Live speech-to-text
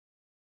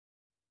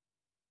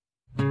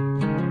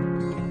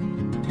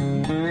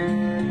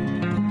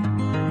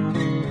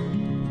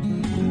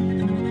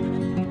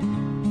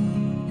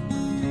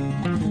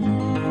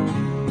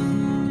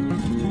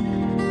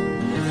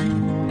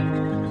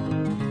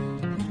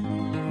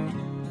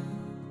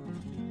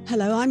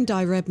Hello, I'm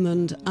Di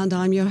Redmond, and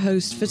I'm your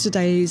host for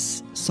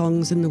today's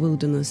Songs in the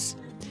Wilderness.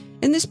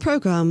 In this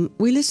programme,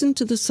 we listen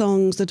to the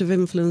songs that have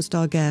influenced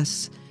our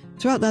guests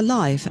throughout their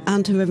life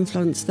and who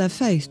influenced their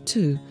faith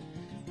too.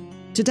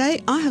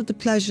 Today, I have the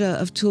pleasure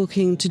of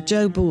talking to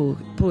Joe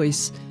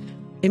Boyce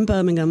in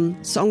Birmingham,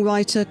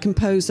 songwriter,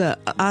 composer,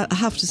 I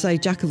have to say,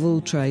 jack of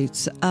all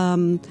trades.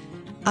 I'm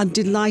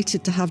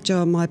delighted to have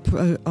Joe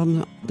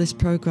on this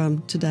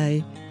programme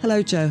today.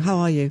 Hello, Joe. How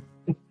are you?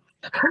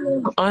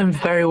 I'm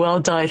very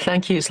well, Di.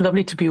 Thank you. It's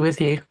lovely to be with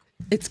you.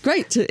 It's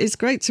great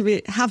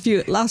to have you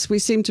at last. We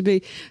seem to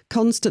be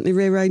constantly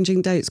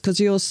rearranging dates because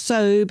you're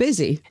so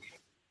busy.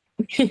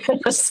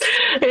 Yes,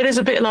 it is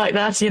a bit like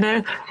that, you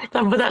know.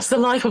 But that's the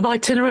life of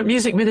itinerant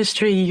music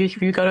ministry.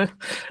 You gotta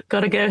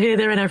go here,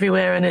 there, and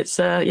everywhere, and it's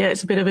a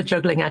bit of a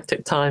juggling act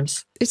at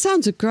times. It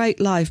sounds a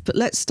great life, but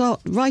let's start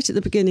right at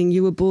the beginning.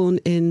 You were born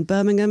in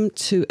Birmingham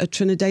to a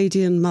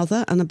Trinidadian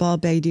mother and a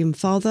Barbadian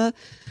father,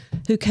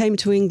 who came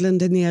to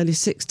England in the early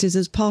 60s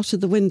as part of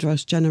the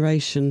Windrush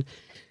generation.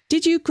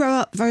 Did you grow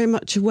up very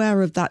much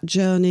aware of that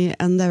journey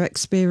and their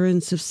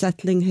experience of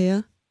settling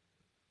here?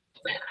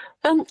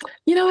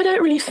 I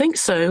don't really think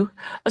so.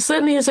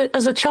 Certainly as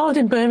a child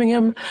in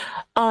Birmingham,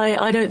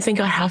 I don't think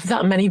I have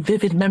that many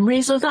vivid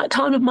memories of that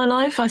time of my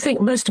life. I think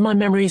most of my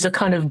memories are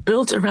kind of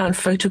built around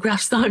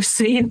photographs that I've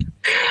seen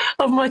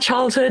of my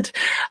childhood.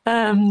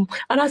 And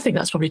I think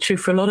that's probably true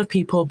for a lot of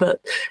people. But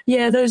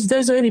yeah,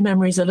 those early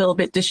memories are a little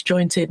bit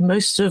disjointed.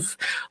 Most of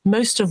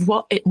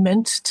what it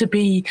meant to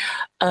be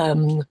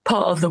part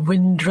of the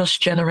Windrush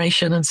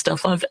generation and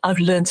stuff, I've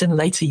learned in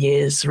later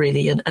years,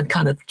 really, and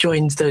kind of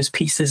joined those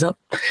pieces up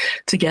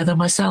together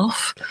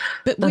myself,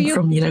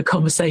 from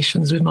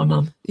conversations with my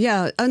mum.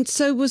 Yeah, and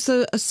so was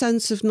there a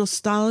sense of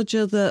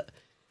nostalgia that,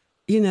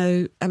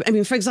 I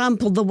mean, for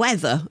example, the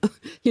weather,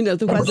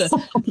 the weather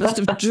must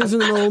have driven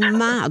them all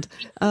mad.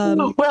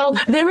 Well,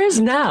 there is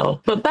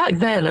now, but back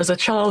then, as a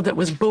child that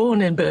was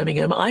born in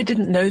Birmingham, I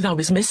didn't know that I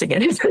was missing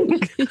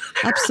anything.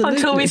 Absolutely.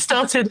 until we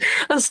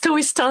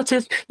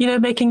started,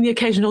 making the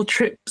occasional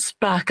trips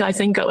back. I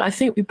think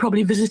we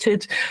probably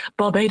visited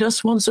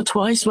Barbados once or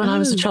twice when I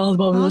was a child,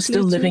 while we were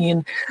still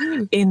living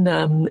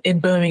in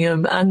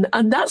Birmingham,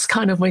 and that's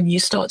kind of when you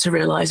start to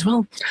realise,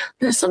 well,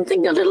 there's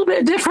something a little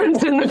bit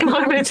different in the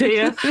climate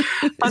here.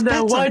 And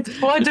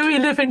why do we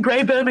live in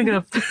grey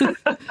Birmingham?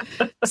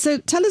 So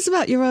tell us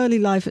about your early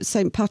life at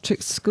St.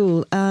 Patrick's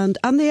School and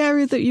the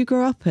area that you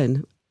grew up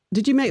in.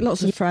 Did you make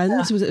lots of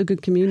friends? Was it a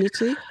good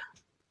community?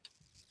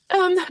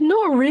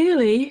 Not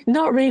really.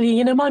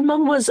 My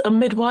mum was a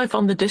midwife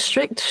on the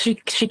district. She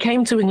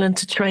came to England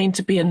to train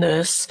to be a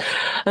nurse.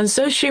 And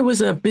so she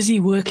was a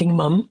busy working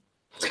mum.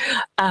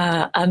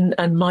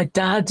 And my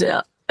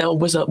dad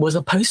was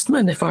a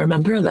postman, if I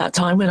remember, at that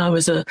time when I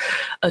was a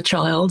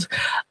child.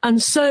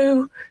 And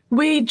so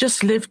we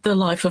just lived the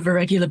life of a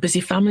regular busy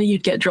family.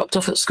 You'd get dropped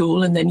off at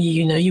school and then,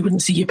 you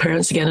wouldn't see your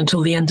parents again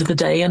until the end of the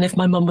day. And if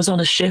my mum was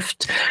on a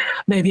shift,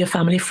 maybe a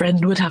family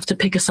friend would have to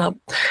pick us up.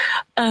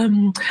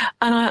 And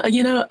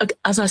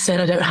as I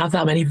said, I don't have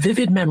that many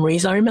vivid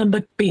memories. I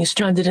remember being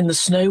stranded in the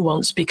snow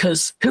once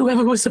because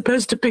whoever was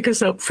supposed to pick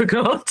us up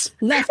forgot.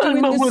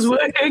 And mum was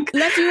working.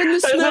 Left you in the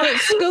snow at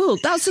school.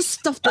 That's the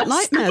stuff that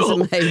nightmares are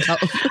made of.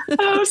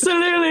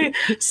 Absolutely.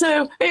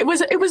 So it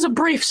was a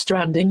brief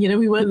stranding.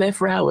 We weren't there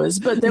for hours,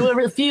 but there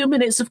were a few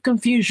minutes of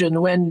confusion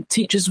when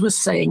teachers were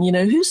saying,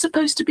 who's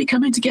supposed to be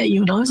coming to get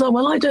you? And I was like,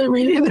 well, I don't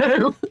really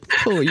know.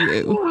 Poor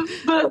you.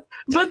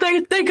 But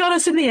they got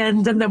us in the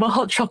end, and there were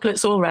hot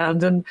chocolates all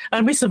around, and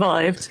we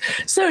survived.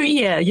 So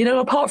yeah,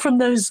 apart from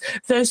those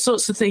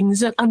sorts of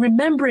things, I'm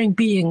remembering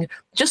being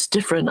just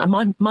different.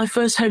 And my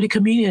first Holy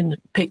Communion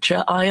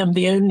picture, I am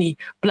the only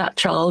black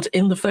child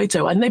in the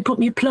photo, and they put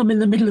me plumb in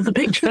the middle of the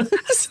picture,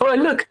 so I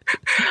look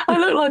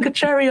like a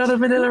cherry on a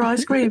vanilla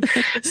ice cream.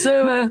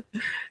 So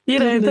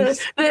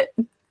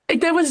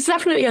there was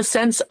definitely a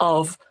sense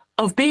of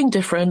being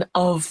different,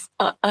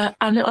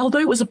 and although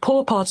it was a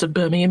poor part of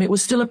Birmingham, it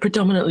was still a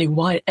predominantly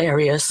white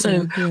area.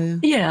 So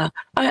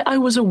I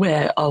was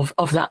aware of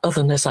that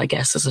otherness, I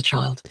guess, as a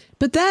child.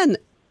 But then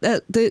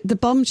the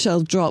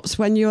bombshell drops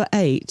when you're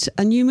 8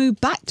 and you move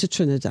back to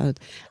Trinidad.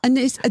 And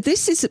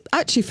this is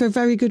actually for a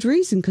very good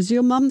reason, because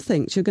your mum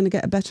thinks you're going to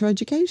get a better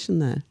education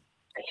there.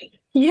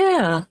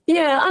 Yeah. And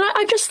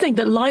I just think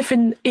that life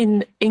in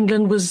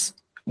England was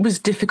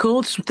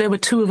difficult. There were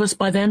 2 of us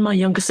by then. My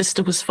younger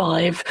sister was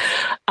 5.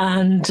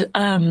 And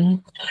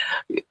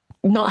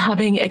not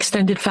having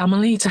extended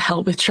family to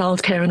help with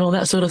childcare and all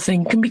that sort of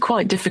thing can be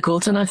quite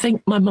difficult. And I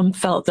think my mum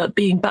felt that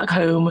being back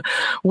home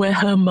where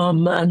her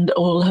mum and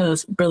all her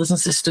brothers and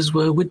sisters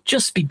were would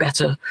just be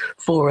better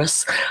for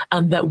us,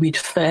 and that we'd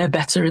fare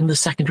better in the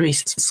secondary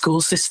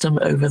school system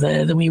over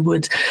there than we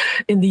would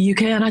in the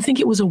UK. And I think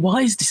it was a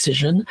wise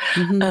decision.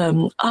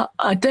 Mm-hmm.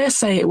 I dare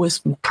say it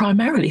was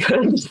primarily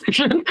her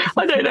decision.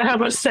 I don't know how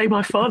much say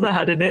my father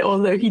had in it,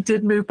 although he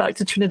did move back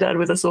to Trinidad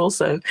with us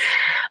also.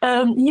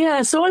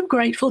 So I'm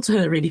grateful to to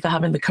her really for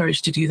having the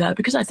courage to do that,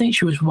 because I think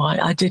she was right.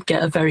 I did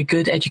get a very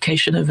good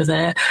education over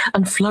there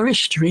and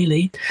flourished,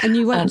 really. And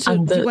you went to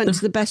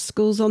the best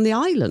schools on the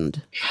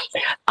island.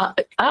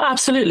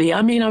 Absolutely.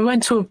 I mean, I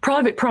went to a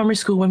private primary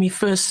school when we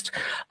first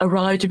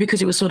arrived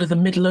because it was sort of the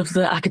middle of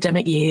the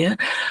academic year,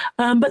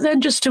 but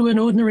then just to an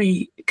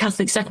ordinary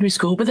Catholic secondary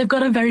school. But they've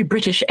got a very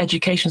British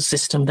education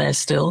system there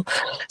still.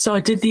 So I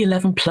did the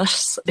 11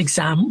 plus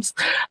exams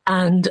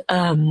and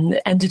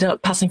ended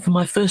up passing for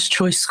my first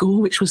choice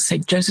school, which was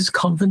St. Joseph's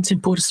Convent in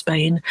Port of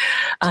Spain.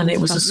 And it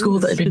was a school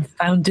that had been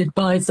founded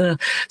by the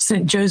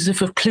St.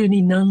 Joseph of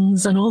Cluny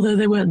nuns. And although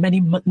there weren't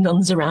many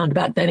nuns around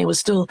back then, it was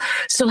still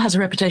has a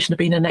reputation of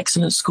being an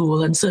excellent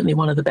school and certainly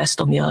one of the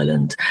best on the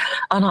island.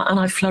 And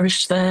I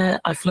flourished there.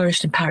 I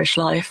flourished in parish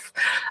life.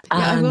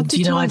 And,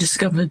 I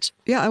discovered...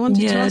 Yeah, I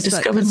wanted to ask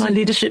discovered my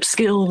leadership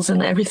skills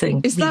and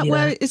everything. Is that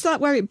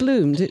where it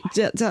bloomed? Is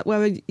that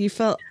where you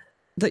felt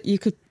that you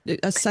could,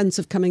 a sense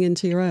of coming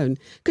into your own?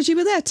 Because you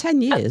were there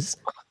 10 years.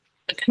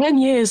 10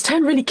 years,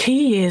 10 really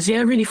key years,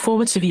 really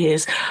formative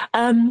years.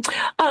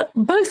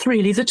 Both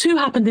really. The two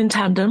happened in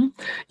tandem.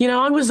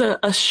 I was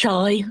a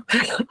shy...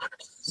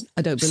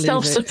 I don't believe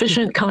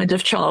self-sufficient kind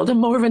of child. I'm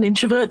more of an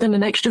introvert than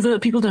an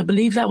extrovert. People don't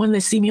believe that when they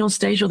see me on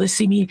stage or they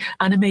see me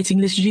animating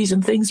liturgies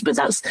and things, but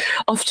that's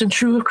often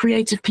true of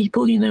creative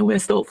people. We're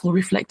thoughtful,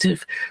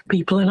 reflective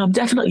people, and I'm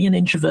definitely an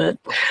introvert.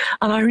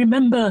 And I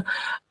remember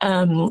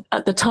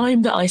at the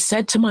time that I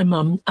said to my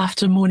mum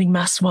after morning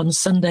mass one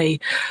Sunday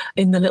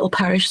in the little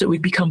parish that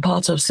we'd become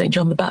part of, St.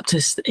 John the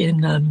Baptist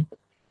in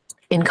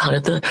kind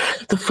of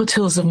the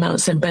foothills of Mount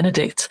St.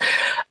 Benedict,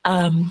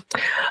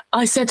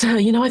 I said to her,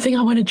 I think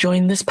I want to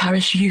join this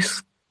parish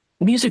youth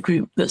music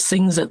group that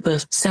sings at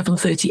the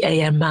 7:30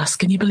 a.m. mass.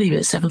 Can you believe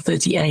it?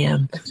 7:30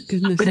 a.m.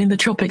 Goodness. But in the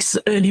tropics,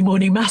 early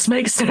morning mass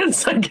makes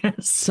sense, I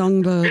guess.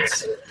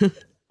 Songbirds.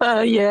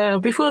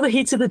 Before the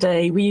heat of the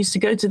day, we used to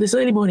go to this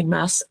early morning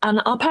mass,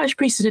 and our parish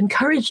priest had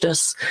encouraged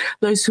us,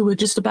 those who were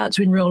just about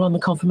to enroll on the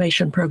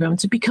confirmation program,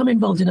 to become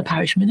involved in a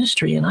parish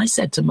ministry. And I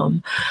said to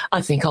Mum,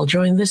 I think I'll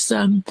join this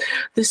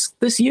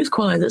this youth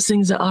choir that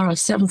sings at our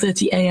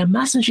 7:30 a.m.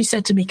 mass. And she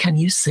said to me, can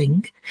you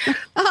sing?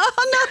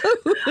 Oh,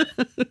 no.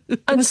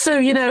 And so,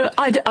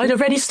 I'd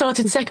already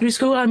started secondary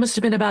school. I must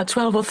have been about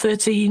 12 or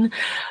 13.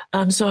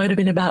 So I'd have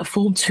been about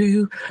Form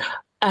 2.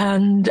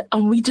 And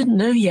we didn't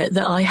know yet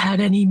that I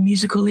had any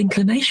musical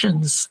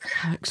inclinations.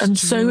 And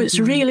so it's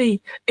really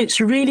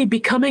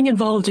becoming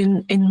involved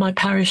in my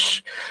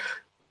parish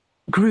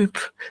group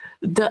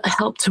that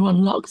helped to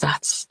unlock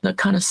that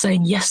kind of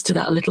saying yes to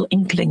that little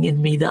inkling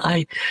in me that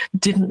I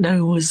didn't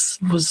know was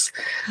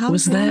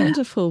there.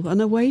 Wonderful,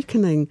 an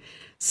awakening.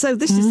 So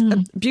this is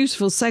a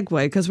beautiful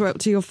segue because we're up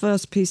to your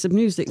first piece of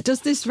music.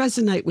 Does this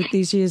resonate with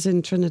these years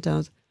in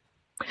Trinidad?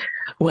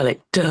 Well,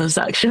 it does,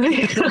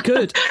 actually.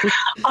 Good.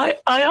 I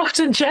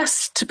often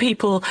jest to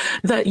people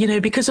that,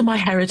 because of my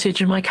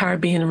heritage and my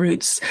Caribbean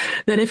roots,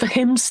 that if a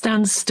hymn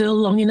stands still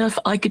long enough,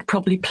 I could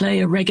probably play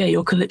a reggae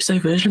or calypso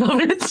version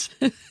of it.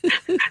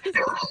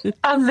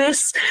 And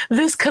this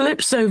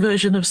calypso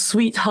version of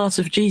Sweet Heart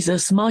of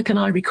Jesus, Mike and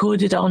I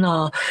recorded on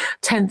our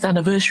 10th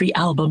anniversary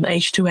album,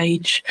 Age to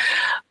Age.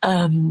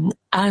 And,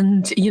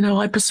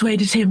 I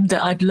persuaded him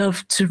that I'd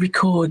love to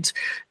record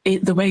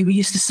it the way we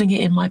used to sing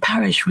it in my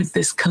parish with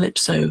this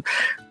calypso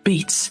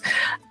beat.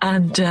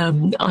 And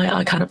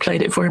I kind of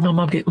played it for him on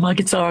my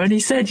guitar. And he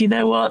said, you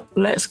know what,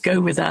 let's go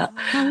with that.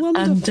 How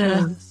wonderful.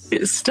 And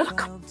it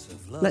stuck.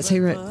 Let's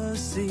hear it.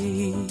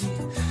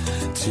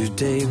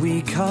 Today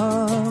we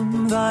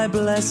come thy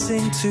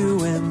blessing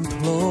to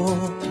implore.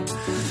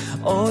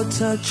 Oh,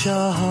 touch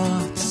our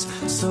hearts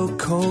so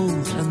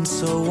cold and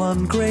so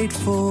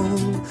ungrateful,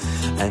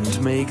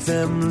 and make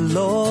them,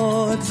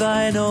 Lord,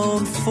 thine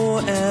own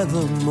forevermore.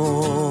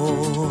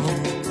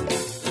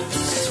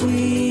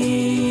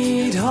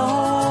 Sweet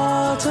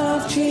heart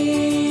of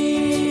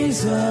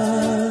Jesus,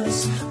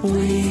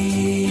 we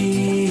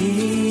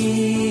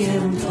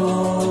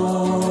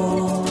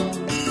implore.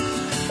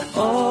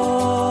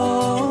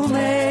 Oh,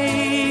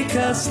 make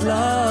us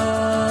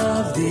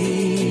love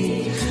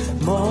thee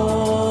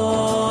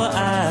more.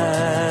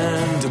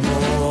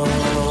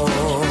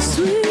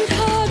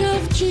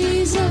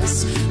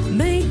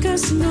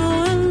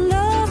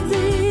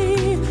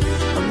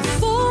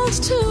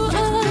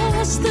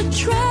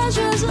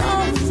 Treasures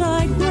of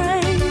thy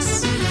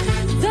grace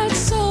that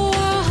sow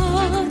our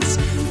hearts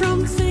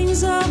from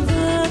things of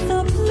earth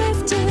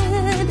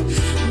uplifted,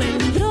 may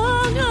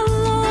long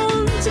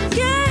alone to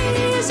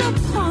gaze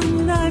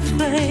upon thy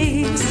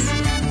face.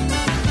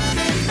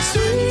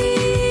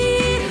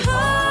 Sweet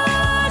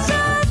heart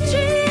of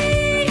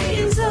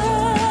Jesus,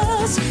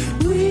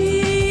 we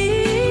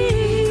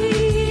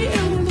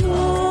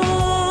implore.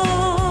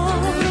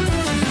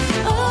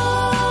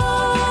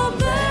 Oh,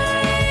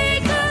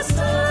 make us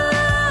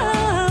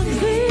love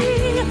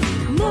thee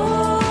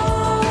more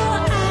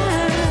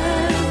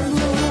and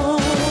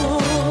more.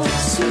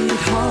 Sweet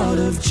heart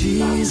of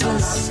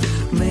Jesus,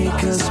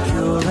 make us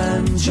pure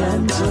and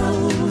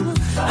gentle,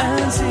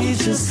 and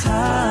teach us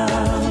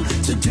how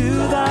to do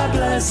thy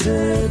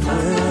blessed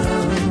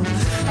will.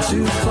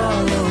 to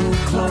follow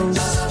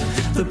close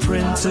the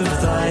print of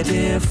thy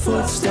dear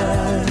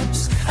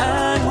footsteps.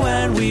 And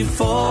when we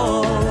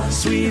fall,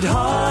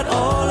 sweetheart,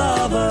 all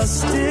of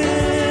us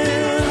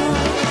still,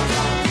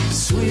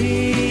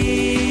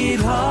 sweetheart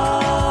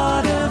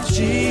of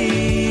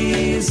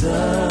Jesus,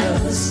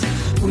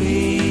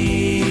 we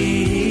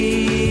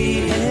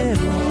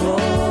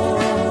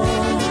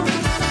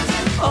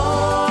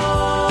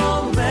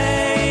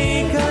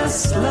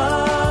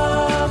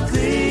love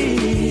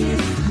thee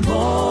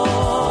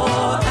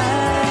more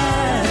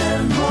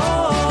and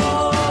more.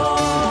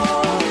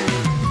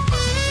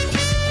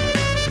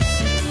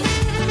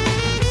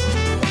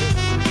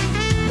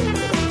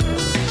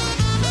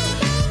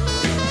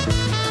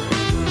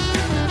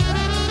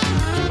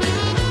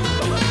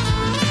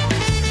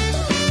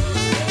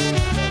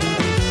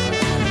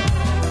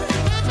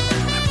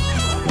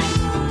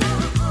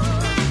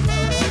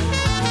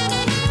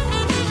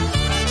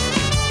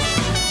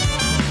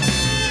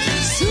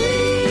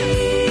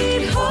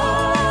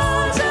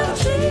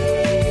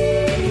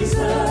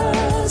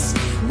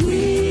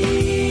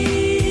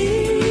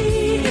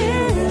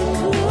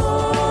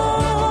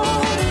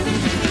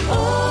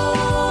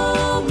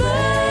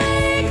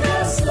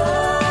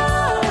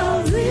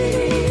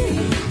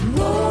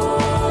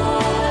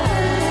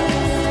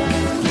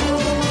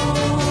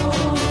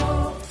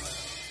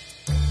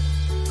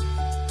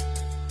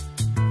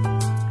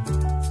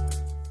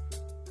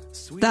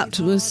 That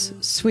was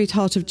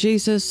Sweetheart of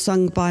Jesus,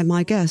 sung by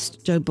my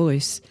guest, Joe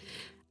Boyce.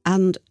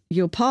 And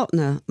your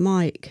partner,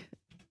 Mike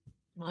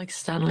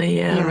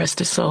Stanley, rest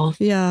his soul.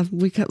 Yeah,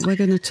 we're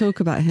going to talk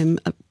about him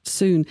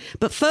soon.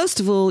 But first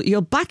of all,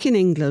 you're back in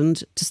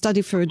England to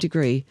study for a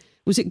degree.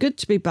 Was it good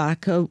to be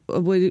back, or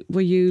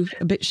were you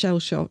a bit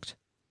shell-shocked?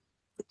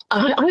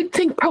 I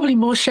think probably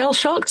more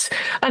shell-shocked.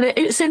 And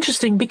it's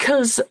interesting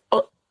because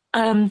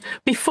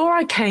before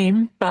I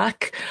came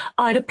back,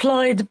 I'd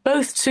applied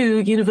both to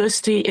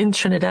university in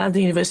Trinidad,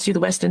 the University of the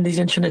West Indies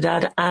in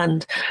Trinidad,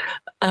 and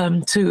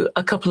to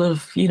a couple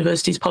of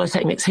universities,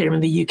 polytechnics here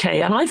in the UK.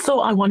 And I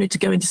thought I wanted to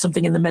go into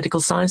something in the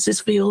medical sciences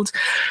field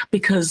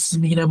because,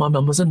 my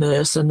mum was a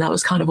nurse and that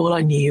was kind of all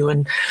I knew.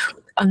 And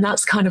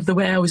that's kind of the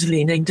way I was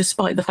leaning,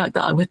 despite the fact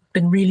that I had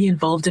been really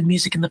involved in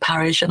music in the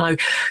parish. And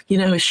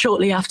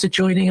shortly after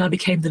joining, I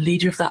became the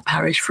leader of that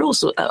parish,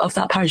 of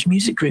that parish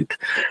music group.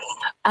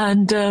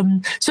 And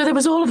so there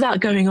was all of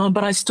that going on,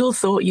 but I still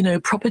thought,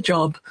 proper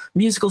job,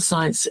 musical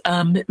science,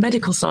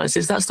 medical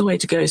sciences, that's the way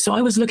to go. So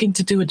I was looking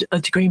to do a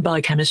degree in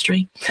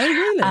biochemistry. Oh,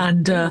 really?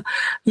 And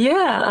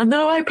and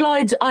though I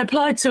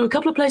applied to a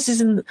couple of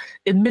places in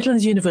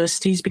Midlands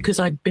universities because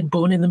I'd been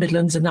born in the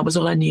Midlands and that was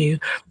all I knew.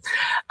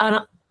 And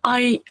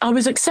I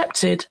was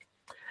accepted,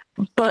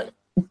 but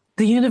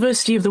the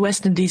University of the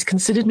West Indies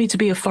considered me to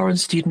be a foreign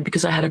student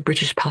because I had a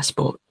British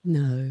passport.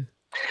 No.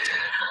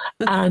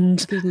 And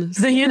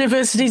the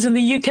universities in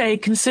the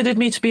UK considered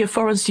me to be a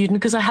foreign student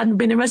because I hadn't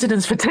been in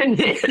residence for 10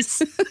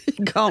 years.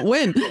 You can't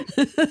win.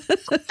 So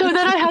then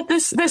I had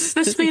this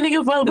feeling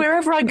of, well,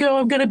 wherever I go,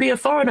 I'm going to be a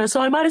foreigner.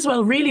 So I might as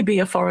well really be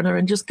a foreigner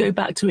and just go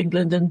back to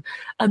England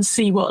and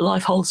see what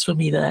life holds for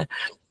me there.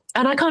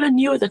 And I kind of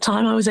knew at the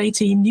time, I was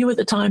 18,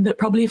 that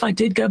probably if I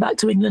did go back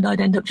to England, I'd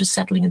end up just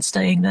settling and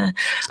staying there.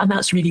 And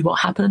that's really what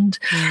happened.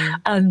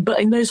 But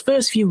in those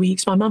first few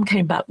weeks, my mum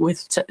came back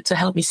to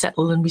help me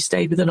settle, and we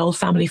stayed with an old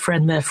family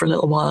friend there for a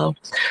little while.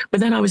 But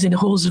then I was in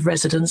halls of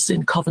residence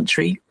in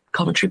Coventry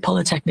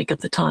Polytechnic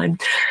at the time.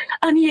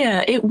 And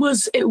it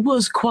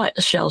was quite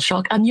a shell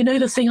shock. And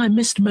the thing I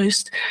missed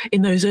most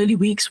in those early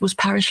weeks was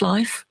parish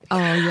life. Oh,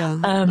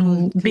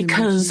 yeah.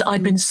 Because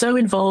I'd been so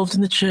involved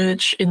in the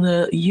church, in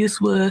the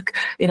youth work,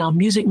 in our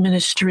music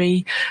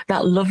ministry,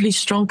 that lovely,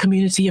 strong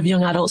community of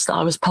young adults that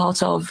I was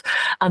part of.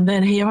 And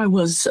then here I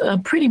was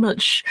pretty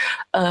much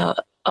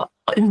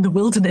in the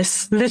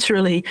wilderness,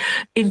 literally,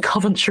 in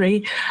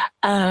Coventry,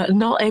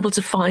 not able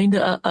to find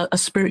a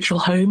spiritual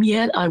home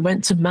yet. I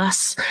went to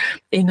Mass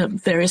in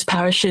various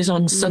parishes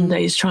on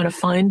Sundays trying to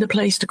find a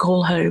place to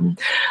call home,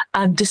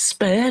 and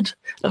despaired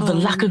of the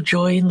lack of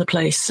joy in the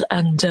place.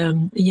 And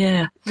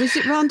was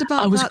it round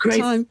about that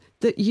time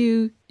that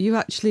you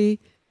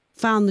actually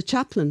found the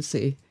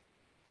chaplaincy?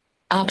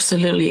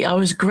 Absolutely. I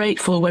was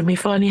grateful when we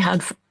finally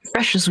had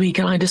Freshers Week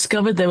and I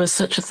discovered there was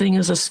such a thing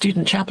as a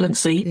student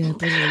chaplaincy,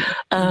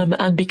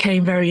 and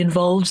became very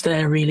involved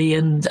there, really.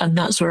 And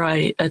that's where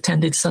I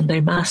attended Sunday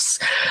Mass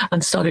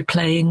and started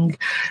playing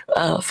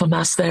for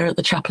Mass there at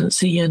the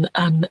chaplaincy,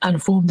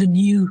 and formed a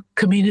new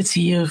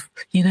community of,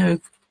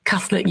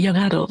 Catholic young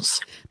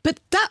adults. But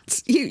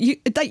that's,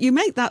 you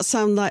make that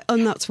sound like,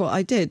 and that's what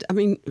I did. I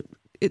mean,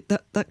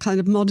 that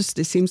kind of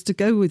modesty seems to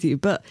go with you,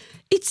 but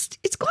it's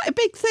quite a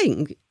big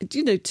thing,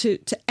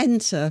 to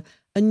enter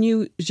a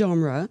new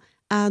genre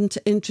and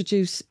to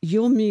introduce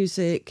your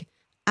music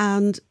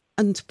and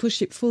to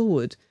push it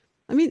forward.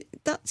 I mean,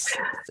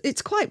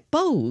 it's quite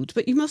bold,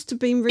 but you must have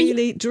been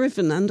really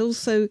driven, and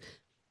also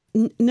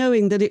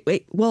knowing that it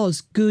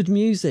was good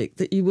music,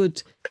 that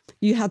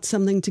you had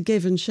something to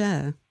give and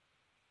share.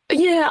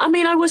 Yeah, I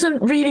mean, I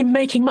wasn't really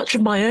making much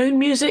of my own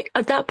music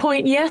at that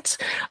point yet.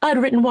 I'd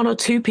written one or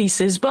two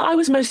pieces, but I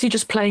was mostly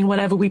just playing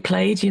whatever we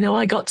played.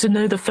 I got to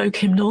know the folk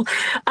hymnal,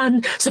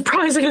 and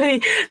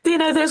surprisingly,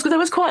 there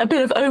was quite a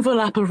bit of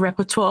overlap of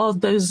repertoire.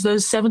 Those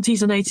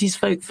 70s and 80s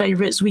folk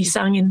favorites we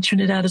sang in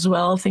Trinidad as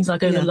well. Things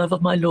like "Oh, the Love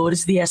of My Lord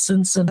Is the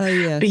Essence" and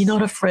yes. "Be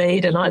Not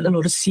Afraid" and "I, the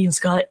Lord of Sea and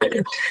Sky."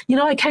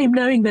 I came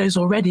knowing those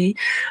already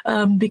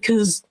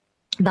because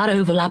that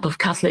overlap of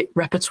Catholic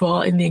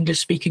repertoire in the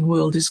English-speaking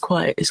world is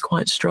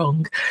quite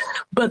strong.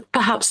 But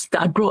perhaps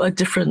I brought a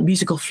different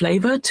musical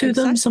flavour to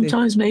them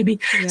sometimes, maybe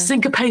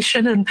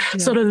syncopation and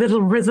sort of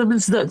little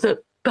rhythms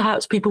that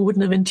perhaps people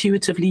wouldn't have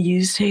intuitively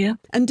used here.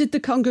 And did the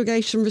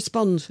congregation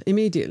respond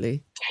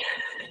immediately?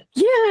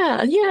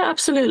 Yeah,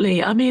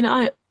 absolutely. I mean,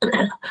 I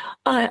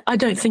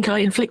don't think I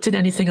inflicted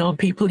anything on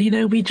people.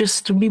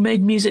 We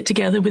made music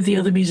together with the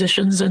other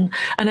musicians, and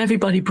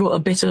everybody brought a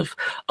bit of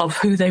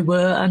who they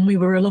were, and we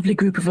were a lovely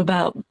group of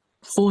about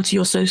 40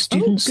 or so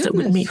students that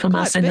would meet for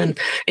mass in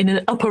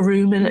an upper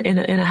room in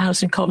a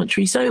house in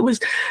Coventry. So it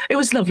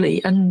was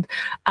lovely, and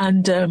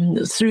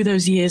through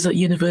those years at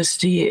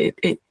university,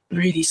 it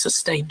really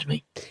sustained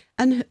me.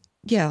 And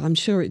yeah, I'm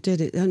sure it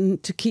did.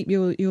 And to keep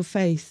your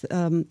faith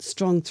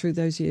strong through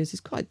those years is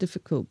quite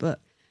difficult,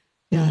 but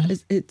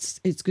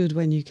it's good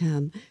when you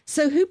can.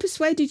 So who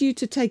persuaded you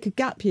to take a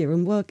gap year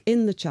and work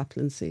in the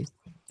chaplaincy?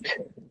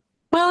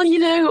 Well,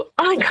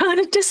 I kind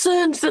of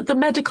discerned that the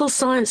medical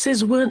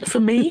sciences weren't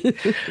for me,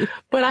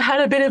 but I had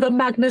a bit of a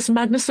Magnus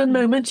Magnusson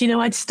moment.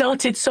 I'd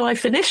started, so I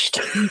finished.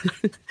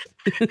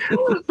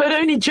 But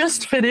only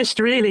just finished,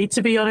 really,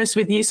 to be honest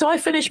with you. So I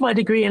finished my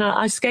degree and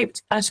I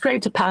scraped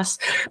a pass.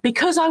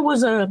 Because I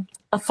was a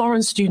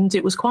foreign student,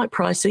 it was quite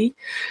pricey.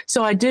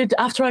 So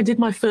after I did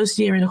my first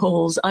year in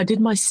halls, I did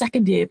my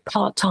second year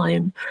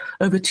part-time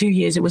over 2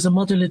 years. It was a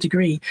modular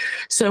degree.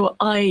 So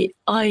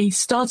I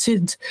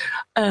started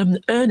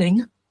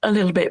earning a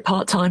little bit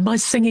part-time by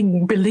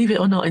singing, believe it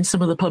or not, in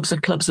some of the pubs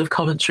and clubs of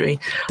Coventry.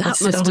 That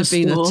must have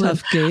been a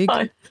tough gig.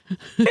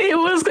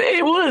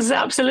 It was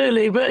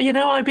absolutely, but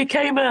I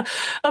became a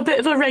bit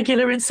of a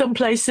regular in some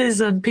places,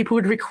 and people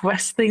would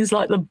request things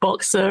like The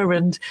Boxer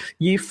and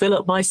 "You Fill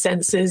Up My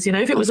Senses."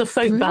 If it was a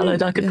folk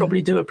ballad, I could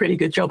probably do a pretty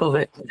good job of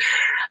it.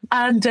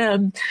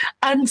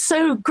 And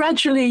so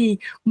gradually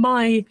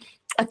my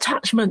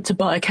attachment to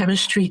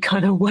biochemistry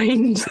kind of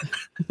waned.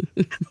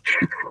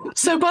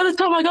 So by the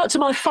time I got to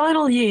my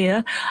final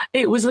year,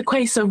 it was a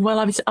case of, well,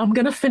 I'm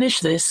going to finish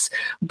this,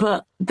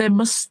 but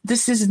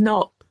this is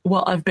not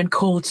what I've been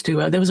called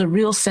to. There was a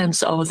real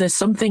sense of there's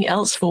something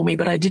else for me,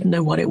 but I didn't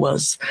know what it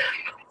was.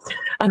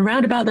 And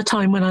round about the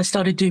time when I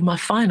started doing my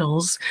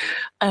finals,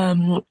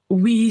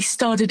 we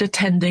started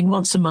attending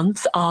once a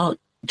month, our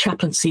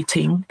chaplaincy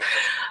team,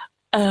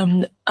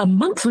 a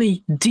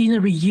monthly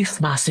deanery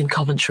youth mass in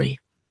Coventry.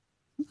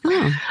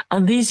 Oh.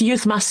 And these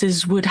youth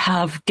masses would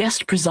have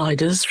guest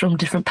presiders from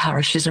different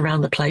parishes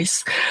around the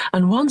place.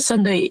 And one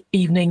Sunday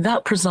evening,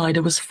 that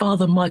presider was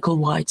Father Michael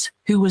White,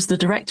 who was the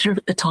director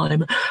at the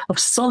time of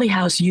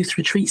Solihull Youth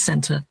Retreat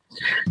Centre.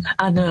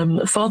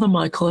 And Father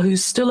Michael,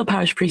 who's still a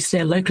parish priest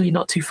there locally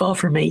not too far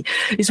from me,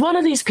 is one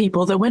of these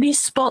people that when he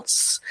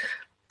spots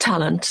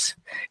talent,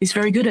 is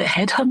very good at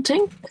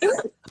headhunting.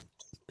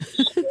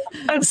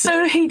 And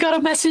so he got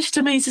a message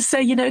to me to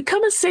say,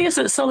 come and see us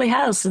at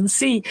Solihull and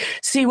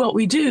see what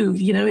we do.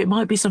 It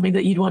might be something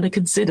that you'd want to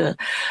consider.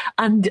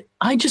 And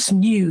I just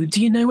knew, do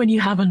you know when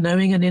you have a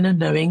knowing, an inner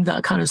knowing,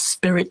 that kind of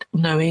spirit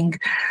knowing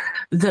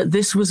that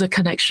this was a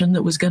connection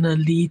that was going to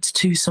lead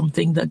to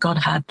something that God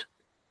had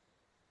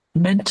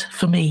meant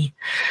for me.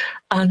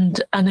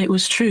 And it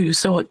was true.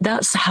 So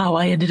that's how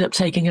I ended up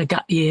taking a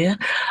gap year.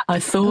 I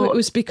thought it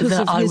was because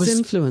of his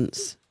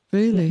influence.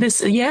 Really?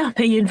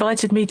 He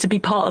invited me to be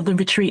part of the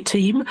retreat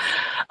team.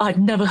 I'd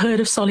never heard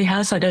of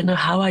Solihull. I don't know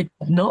how I'd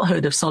not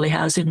heard of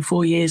Solihull in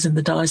 4 years in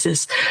the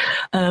diocese,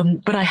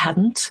 but I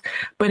hadn't.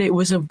 But it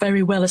was a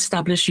very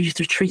well-established youth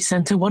retreat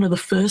centre, one of the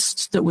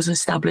first that was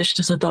established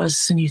as a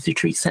diocesan youth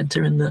retreat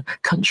centre in the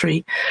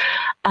country.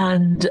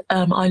 And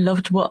I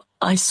loved what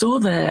I saw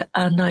there,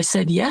 and I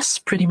said yes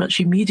pretty much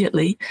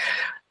immediately,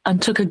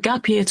 and took a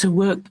gap year to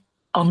work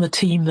on the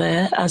team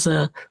there as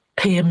a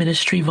peer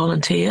ministry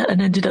volunteer,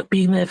 and ended up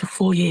being there for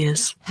 4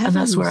 years. Heavens.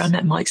 And that's where I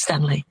met Mike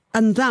Stanley.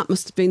 And that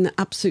must have been the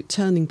absolute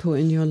turning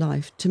point in your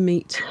life, to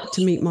meet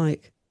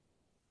Mike.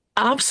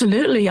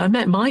 Absolutely. I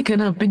met Mike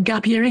and I've been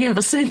gap yearing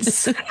ever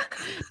since.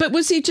 But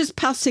was he just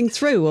passing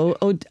through,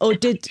 or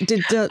did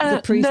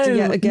the priest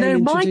again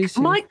introduce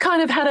you? Mike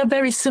kind of had a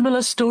very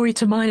similar story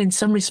to mine in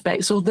some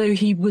respects. Although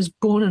he was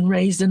born and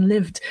raised and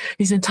lived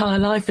his entire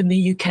life in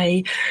the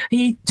UK,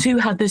 he too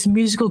had this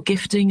musical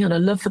gifting and a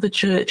love for the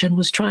church, and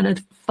was trying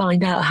to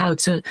find out how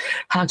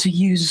to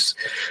use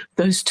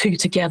those two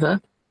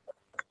together.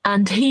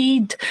 And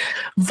he'd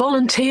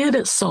volunteered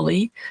at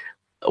Solly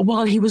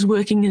while he was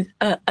working in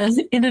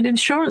an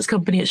insurance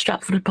company at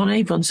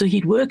Stratford-upon-Avon. So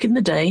he'd work in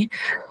the day,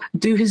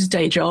 do his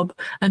day job,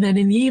 and then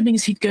in the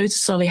evenings he'd go to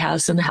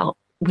Solihull and help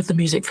with the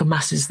music for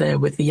masses there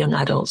with the young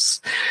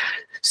adults.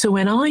 So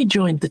when I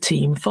joined the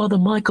team, Father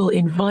Michael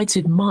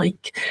invited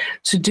Mike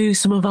to do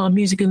some of our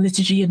music and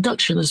liturgy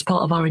induction as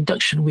part of our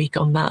induction week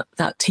on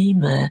that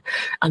team there.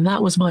 And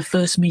that was my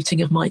first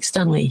meeting of Mike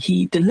Stanley.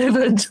 He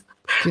delivered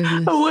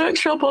a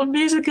workshop on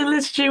music and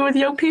liturgy with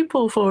young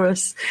people for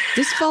us.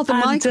 This Father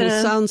Michael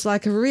sounds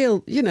like a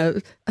real,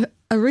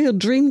 a real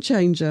dream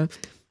changer.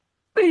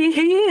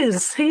 He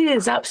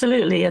is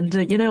absolutely, and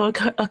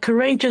a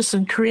courageous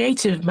and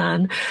creative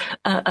man,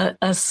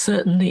 as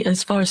certainly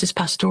as far as his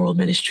pastoral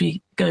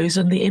ministry goes,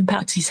 and the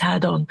impact he's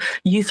had on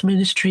youth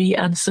ministry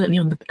and certainly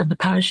on the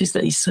parishes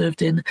that he's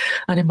served in,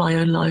 and in my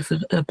own life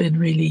have been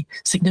really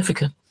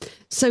significant.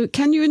 So,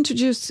 can you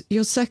introduce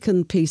your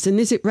second piece, and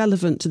is it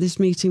relevant to this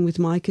meeting with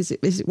Mike? Is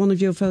it one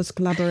of your first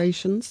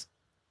collaborations?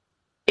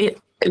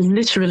 It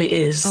literally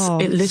is. Oh,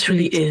 it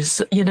literally sweet.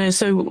 is.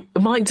 So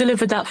Mike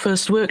delivered that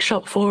first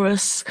workshop for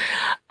us,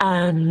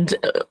 and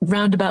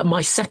round about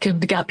my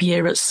second gap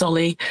year at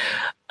Solly,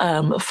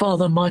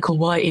 Father Michael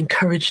White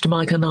encouraged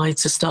Mike and I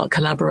to start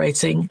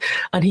collaborating,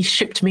 and he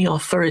shipped me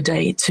off for a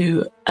day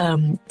to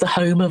the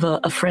home of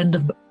a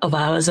friend of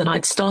ours, and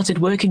I'd started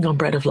working on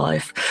Bread of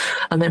Life,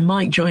 and then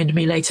Mike joined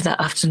me later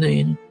that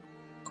afternoon.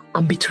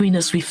 And between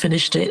us, we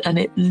finished it. And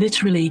it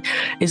literally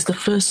is the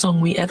first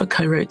song we ever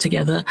co-wrote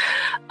together.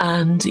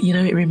 And,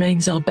 it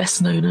remains our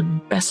best known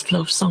and best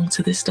loved song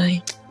to this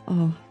day.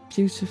 Oh,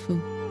 beautiful.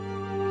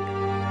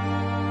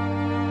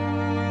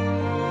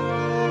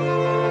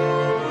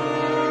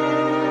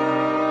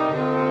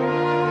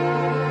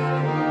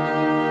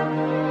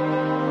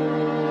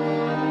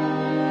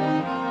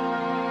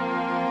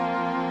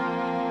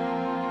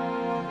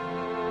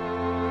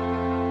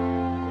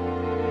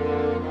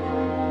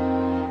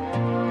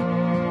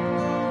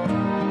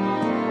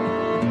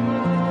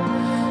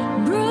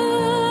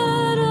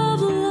 Bread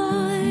of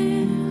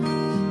life,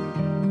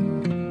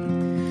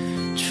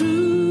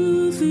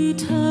 truth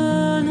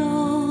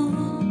eternal,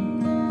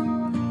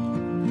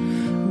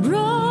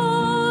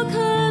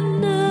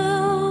 broken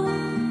now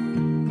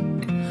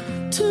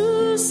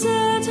to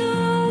set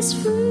us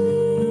free.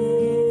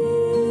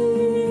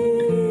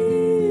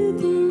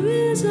 The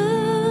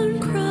risen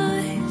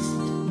Christ,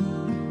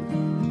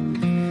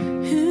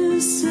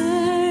 His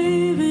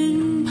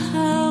saving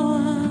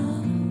power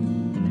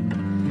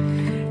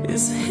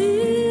is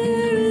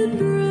here in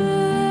bread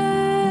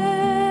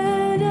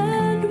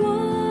and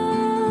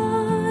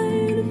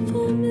wine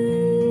for me.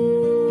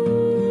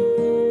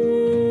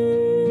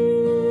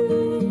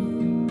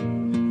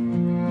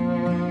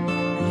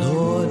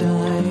 Lord,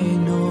 I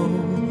know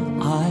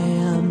I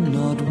am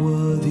not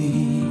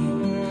worthy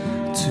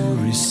to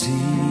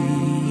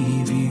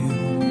receive you,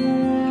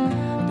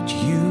 but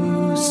you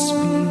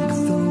speak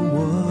the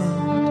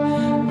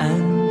word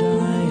and I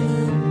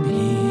am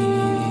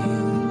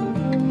healed.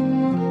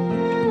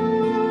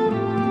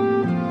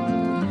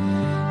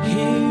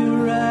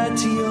 Here at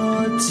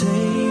your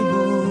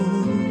table,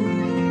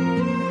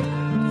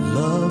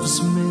 love's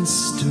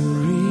mystery.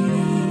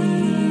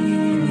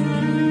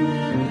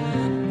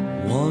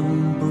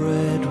 One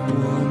bread,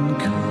 one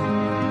cup,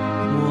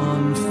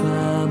 one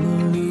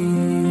family.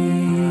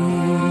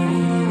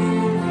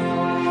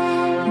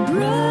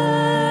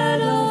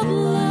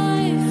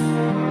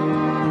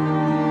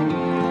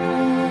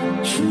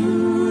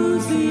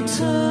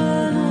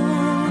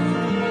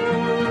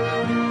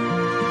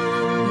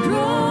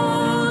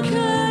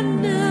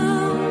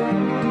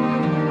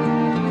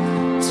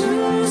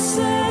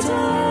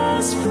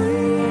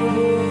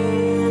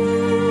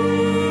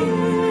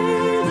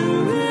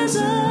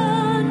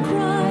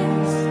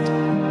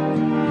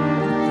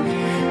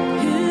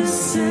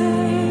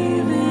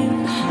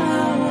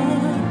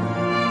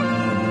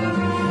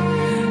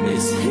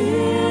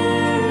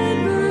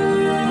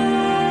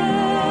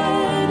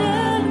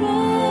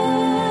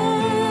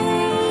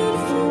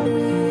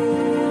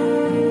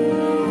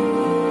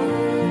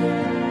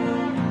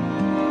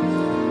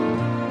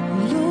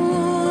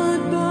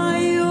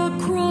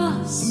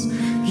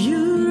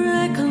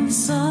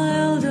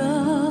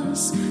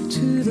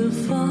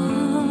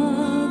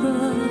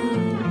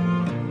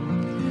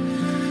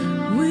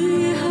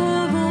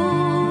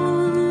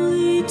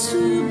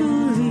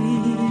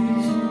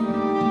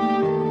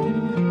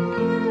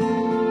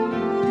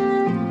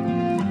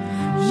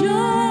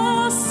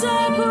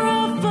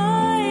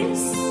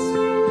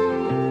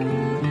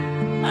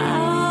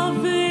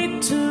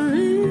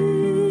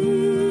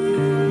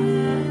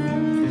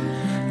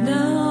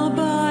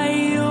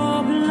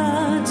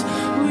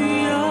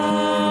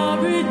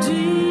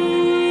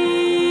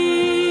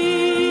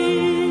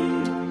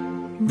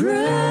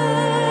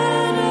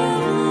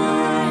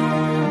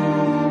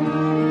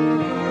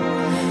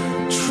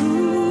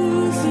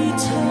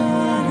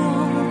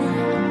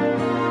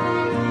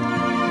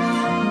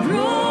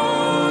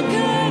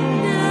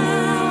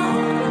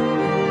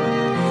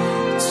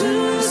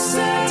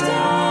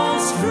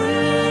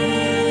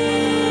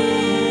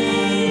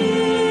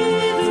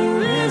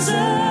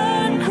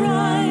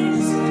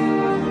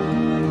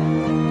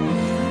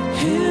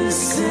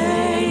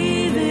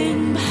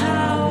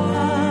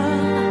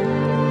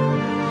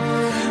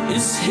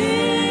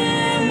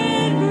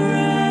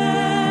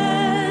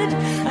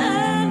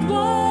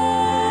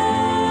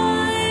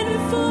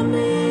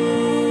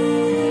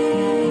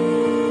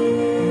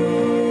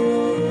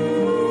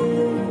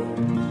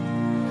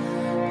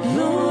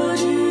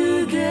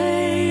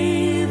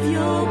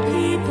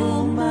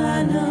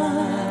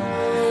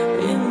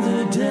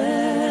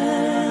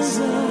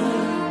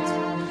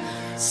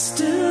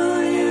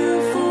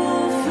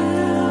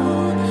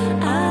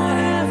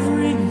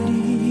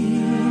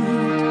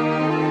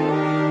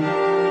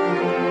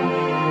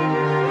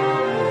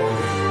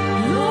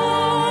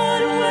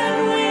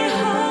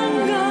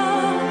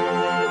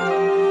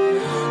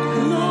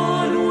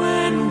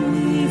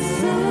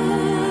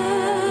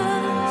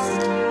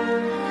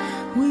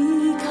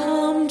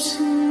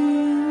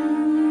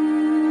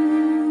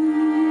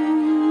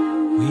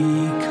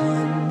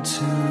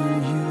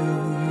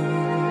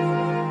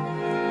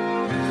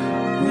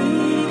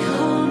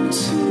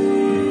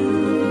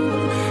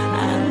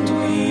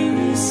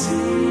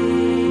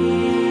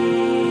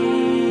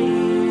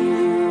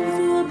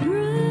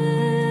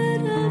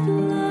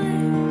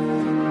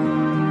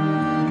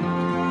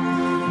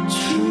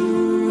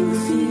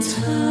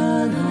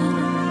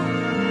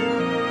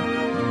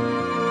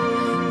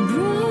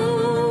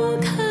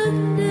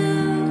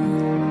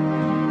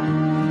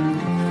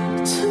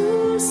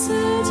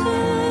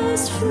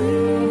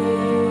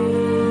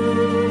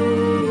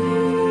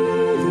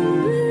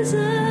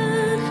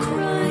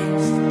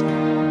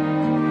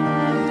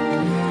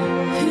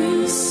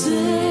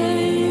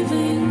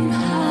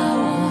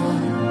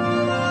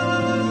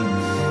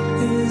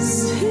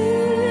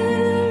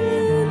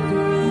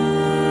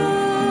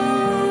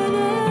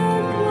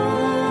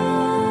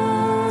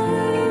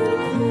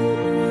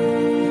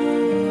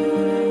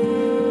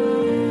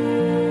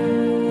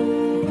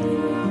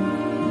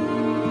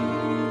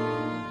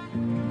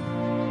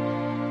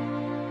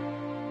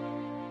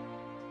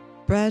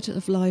 Bread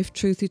of Life,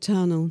 Truth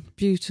Eternal.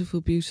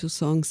 Beautiful, beautiful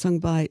song sung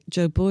by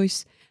Joe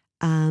Boyce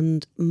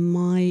and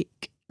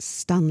Mike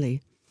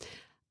Stanley.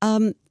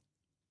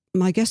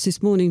 My guest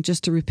this morning,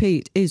 just to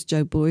repeat, is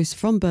Joe Boyce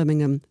from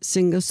Birmingham,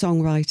 singer,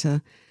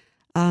 songwriter,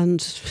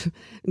 and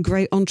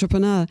great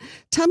entrepreneur.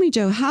 Tell me,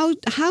 Joe,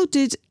 how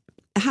did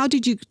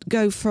you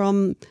go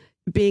from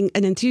being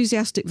an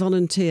enthusiastic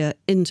volunteer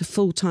into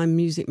full-time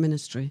music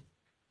ministry?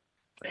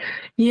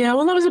 Yeah,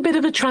 well, that was a bit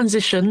of a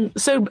transition.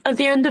 So at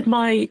the end of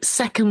my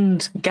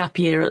second gap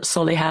year at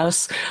Solly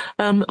House,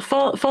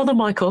 Father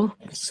Michael,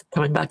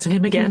 coming back to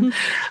him again,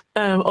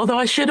 although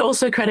I should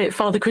also credit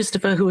Father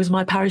Christopher, who was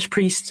my parish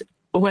priest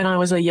when I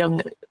was a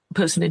young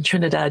person in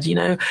Trinidad. You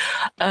know,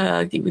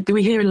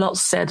 we hear lots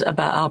said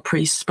about our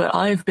priests, but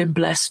I've been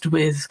blessed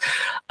with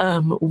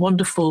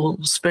wonderful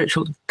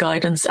spiritual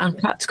guidance and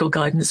practical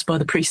guidance by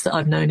the priests that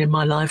I've known in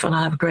my life, and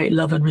I have great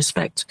love and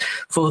respect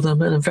for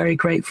them, and I'm very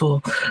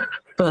grateful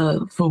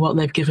for what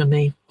they've given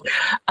me.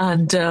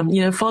 And,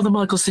 you know, Father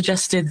Michael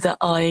suggested that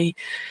I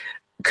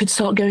could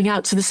start going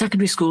out to the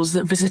secondary schools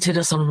that visited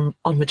us on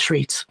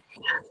retreat.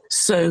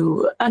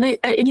 So, and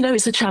you know,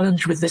 it's a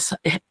challenge with this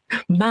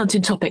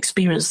mountaintop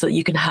experience that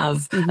you can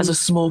have as a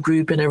small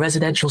group in a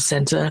residential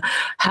centre.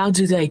 How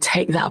do they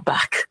take that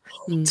back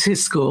to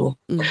school?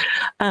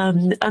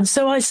 And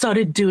so I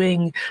started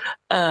doing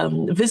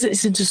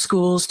visits into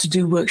schools to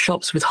do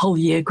workshops with whole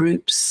year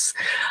groups.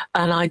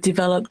 And I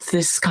developed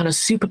this kind of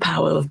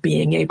superpower of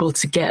being able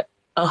to get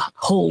a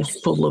hall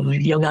full of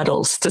young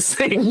adults to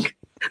sing.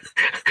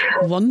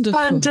 Wonderful.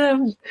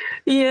 And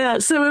yeah,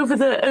 so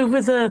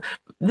over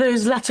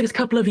those latter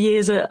couple of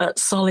years at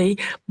Solly,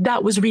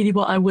 that was really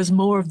what I was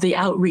more of the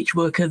outreach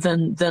worker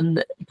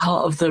than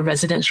part of the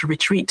residential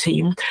retreat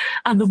team.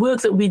 And the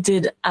work that we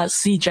did at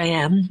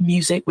CJM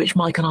Music, which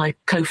Mike and I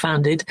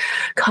co-founded,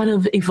 kind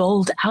of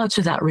evolved out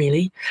of that,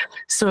 really.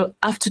 So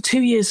after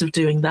 2 years of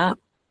doing that,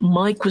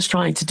 Mike was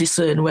trying to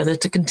discern whether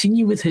to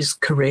continue with his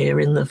career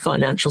in the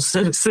financial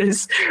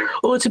services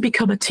or to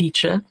become a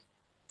teacher.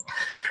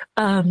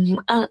 And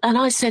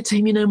I said to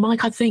him, you know,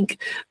 Mike, I think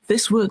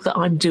this work that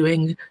I'm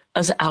doing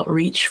as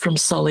outreach from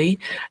Solly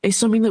is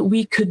something that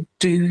we could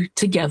do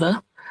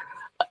together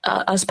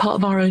as part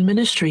of our own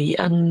ministry.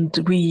 And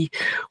we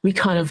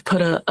kind of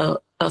put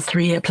a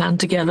 3-year plan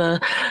together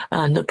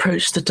and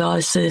approached the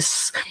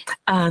diocese,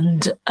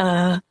 and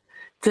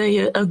they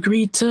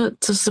agreed to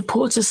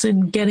support us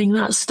in getting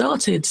that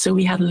started. So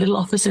we had a little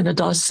office in a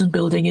diocesan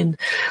building in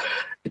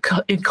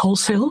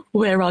Coleshill,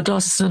 where our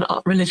diocesan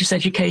religious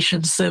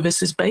education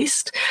service is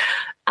based.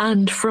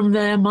 And from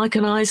there, Mike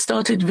and I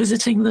started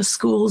visiting the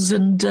schools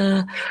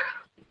and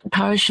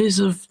parishes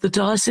of the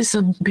diocese.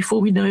 And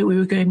before we know it, we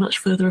were going much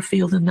further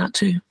afield than that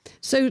too.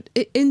 So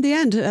in the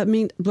end, I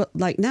mean, but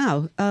like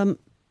now,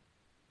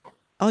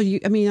 are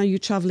you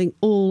traveling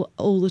all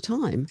the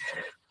time?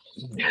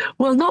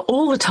 Well, not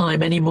all the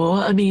time anymore.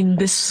 I mean,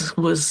 this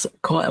was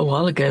quite a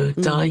while ago,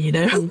 Di, you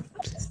know.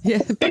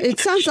 Yeah, but it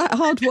sounds like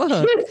hard work.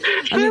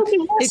 I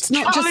mean, it's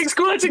not Traveling's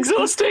quite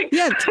exhausting.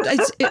 Yeah,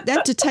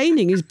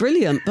 entertaining is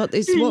brilliant, but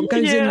it's what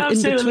goes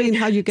in between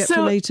how you get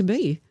from A to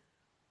B.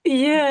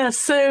 Yeah,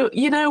 so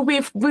you know,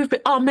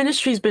 our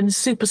ministry's been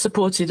super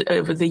supported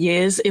over the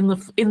years. In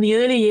the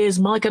early years,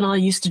 Mike and I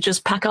used to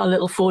just pack our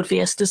little Ford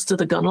Fiestas to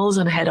the gunnels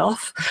and head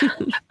off,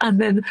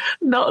 and then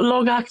not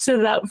long after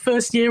that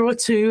first year or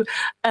two,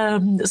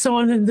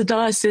 someone in the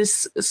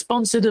diocese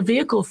sponsored a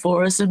vehicle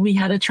for us, and we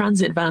had a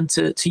transit van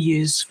to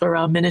use for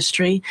our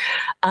ministry,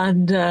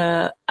 and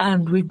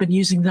we've been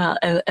using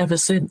that ever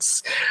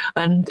since.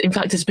 And in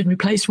fact, it's been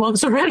replaced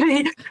once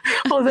already.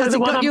 Although the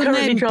one I'm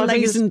currently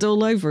driving is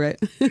all over it.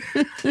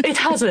 It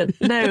hasn't.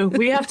 No,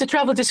 we have to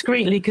travel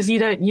discreetly because you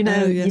don't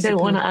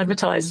want to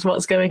advertise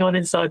what's going on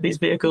inside these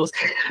vehicles.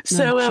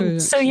 So,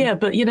 true, yeah,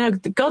 but you know,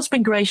 God's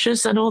been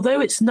gracious, and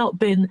although it's not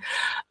been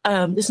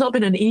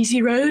an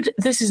easy road,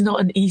 this is not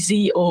an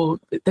easy, or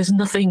there's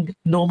nothing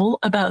normal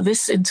about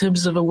this in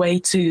terms of a way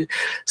to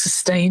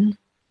sustain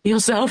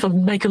yourself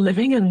and make a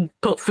living and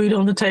put food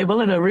on the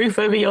table and a roof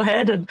over your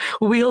head and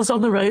wheels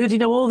on the road, you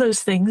know, all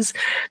those things.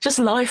 Just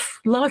life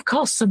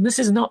costs, and this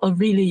is not a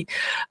really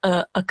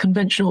a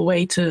conventional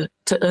way to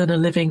earn a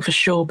living, for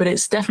sure, but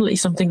it's definitely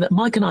something that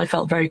Mike and I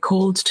felt very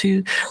called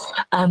to.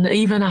 And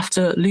even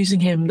after losing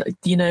him,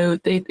 you know,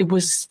 it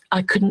was,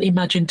 I couldn't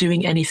imagine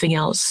doing anything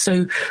else.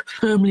 So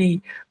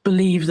firmly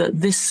believe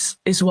that this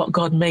is what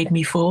God made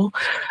me for,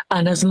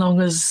 and as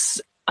long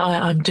as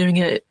I'm doing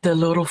it, the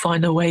Lord will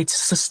find a way to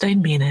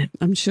sustain me in it.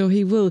 I'm sure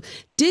he will.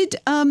 Did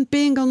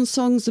being on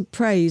Songs of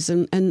Praise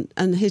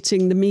and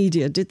hitting the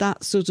media, did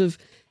that sort of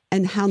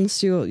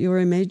enhance your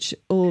image,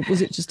 or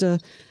was it just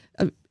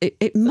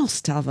it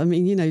must have? I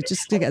mean, you know,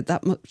 just to get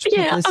that much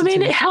publicity. Yeah, I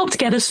mean, it helped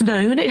get us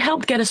known. It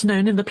helped get us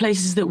known in the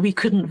places that we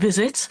couldn't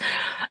visit.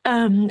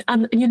 And,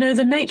 you know,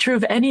 the nature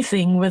of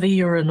anything, whether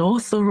you're an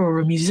author or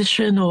a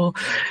musician or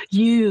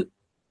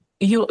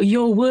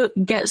your work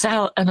gets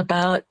out and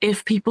about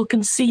if people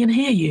can see and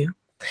hear you.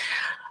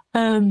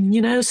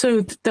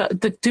 So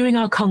doing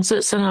our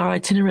concerts and our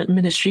itinerant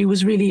ministry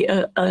was really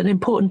an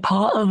important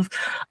part of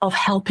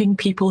helping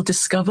people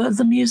discover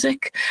the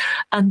music,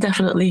 and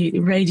definitely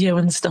radio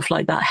and stuff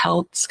like that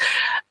helped.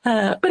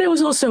 But it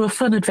was also a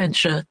fun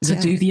adventure to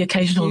do the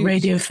occasional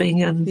radio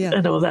thing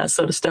and all that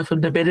sort of stuff,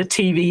 and a bit of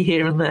TV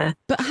here and there.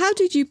 But how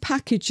did you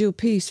package your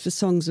piece for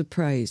Songs of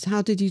Praise?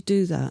 How did you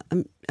do that?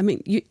 I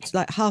mean, it's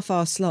like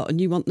half-hour slot and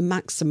you want the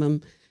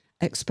maximum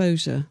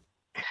exposure.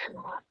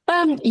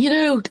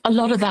 A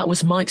lot of that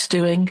was Mike's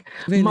doing.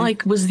 Really?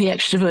 Mike was the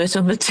extrovert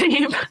on the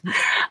team.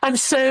 And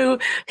so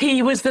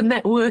he was the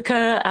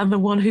networker and the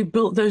one who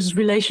built those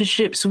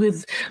relationships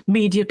with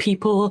media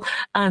people.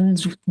 And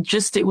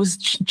it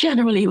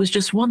was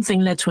just one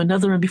thing led to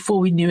another. And before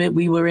we knew it,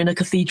 we were in a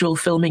cathedral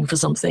filming for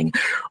something,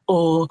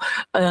 or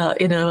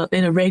in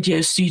a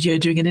radio studio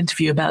doing an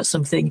interview about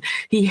something.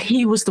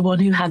 He was the one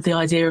who had the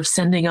idea of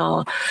sending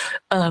our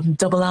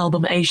double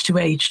album Age to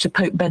Age to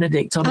Pope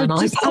Benedict on an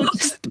iPod. I was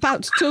just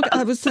about to talk.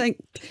 I was saying,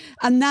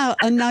 and now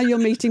you're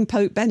meeting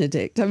Pope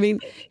Benedict. I mean,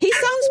 he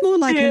sounds more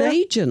like an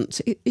agent.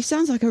 He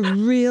sounds like a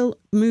real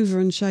mover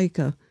and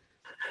shaker.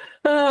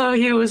 Oh,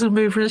 he was a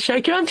mover and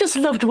shaker. I just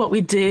loved what we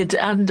did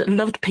and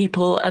loved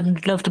people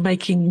and loved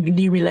making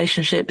new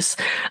relationships.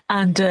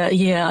 And I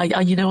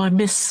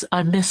miss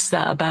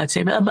that about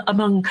him,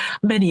 among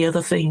many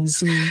other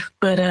things.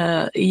 But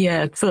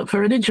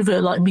for an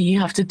introvert like me, you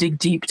have to dig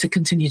deep to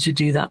continue to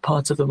do that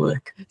part of the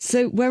work.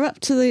 So we're up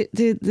to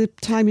the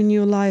time in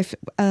your life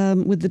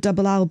with the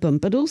double album,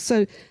 but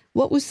also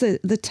what was the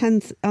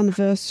 10th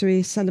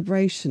anniversary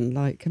celebration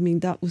like? I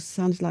mean,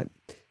 sounded like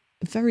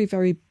a very,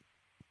 very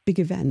big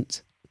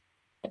event.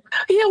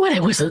 Yeah, well,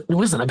 it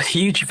wasn't a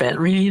huge event,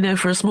 really.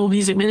 For a small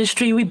music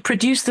ministry, we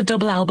produced the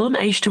double album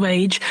Age to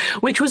Age,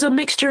 which was a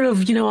mixture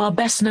of our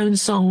best known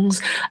songs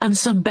and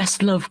some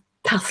best loved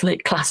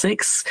Catholic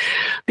classics,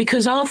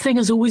 because our thing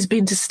has always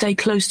been to stay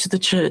close to the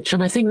church,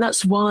 and I think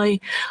that's why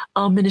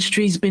our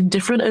ministry's been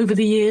different over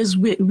the years.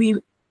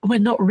 We're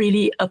not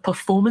really a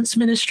performance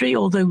ministry,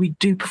 although we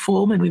do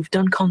perform and we've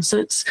done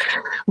concerts.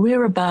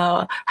 We're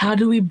about how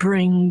do we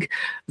bring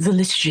the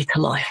liturgy to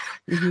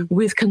life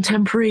with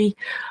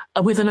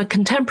a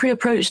contemporary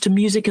approach to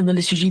music and the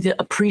liturgy that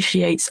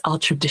appreciates our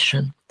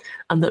tradition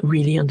and that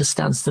really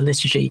understands the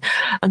liturgy.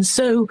 And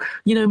so,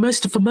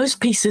 for most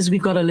pieces,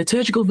 we've got a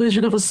liturgical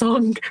version of a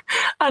song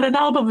and an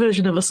album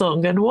version of a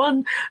song. And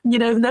one,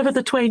 never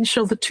the twain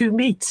shall the two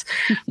meet,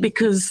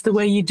 because the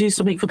way you do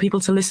something for people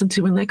to listen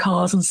to in their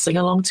cars and sing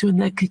along to in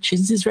their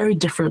kitchens is very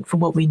different from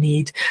what we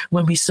need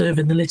when we serve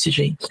in the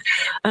liturgy.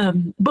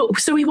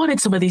 So we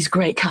wanted some of these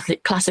great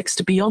Catholic classics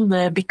to be on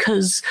there,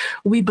 because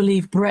we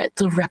believe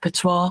breadth of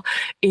repertoire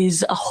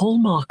is a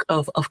hallmark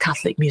of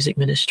Catholic music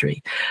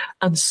ministry.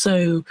 And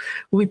so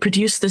we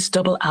produced this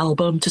double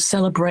album to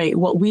celebrate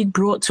what we'd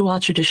brought to our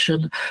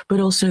tradition, but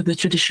also the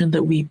tradition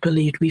that we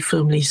believed we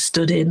firmly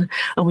stood in.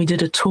 And we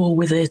did a tour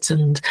with it,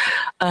 and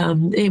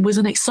it was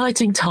an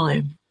exciting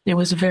time. It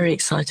was a very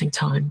exciting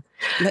time.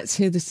 Let's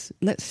hear this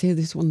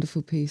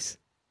wonderful piece.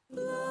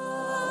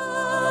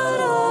 Blood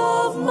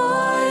of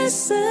my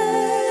Saviour,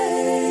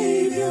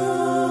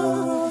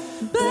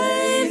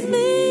 bathe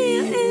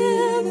me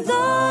in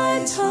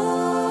thy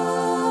tide.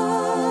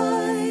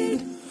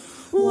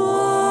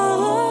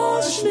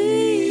 Wash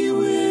me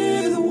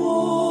with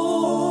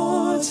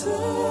water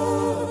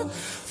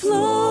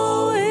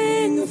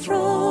flowing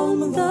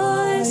from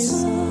thy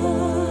side.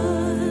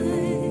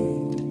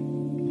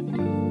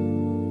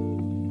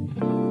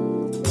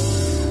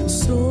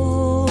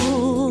 Soul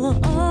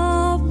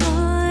of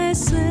my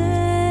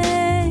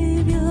Saviour,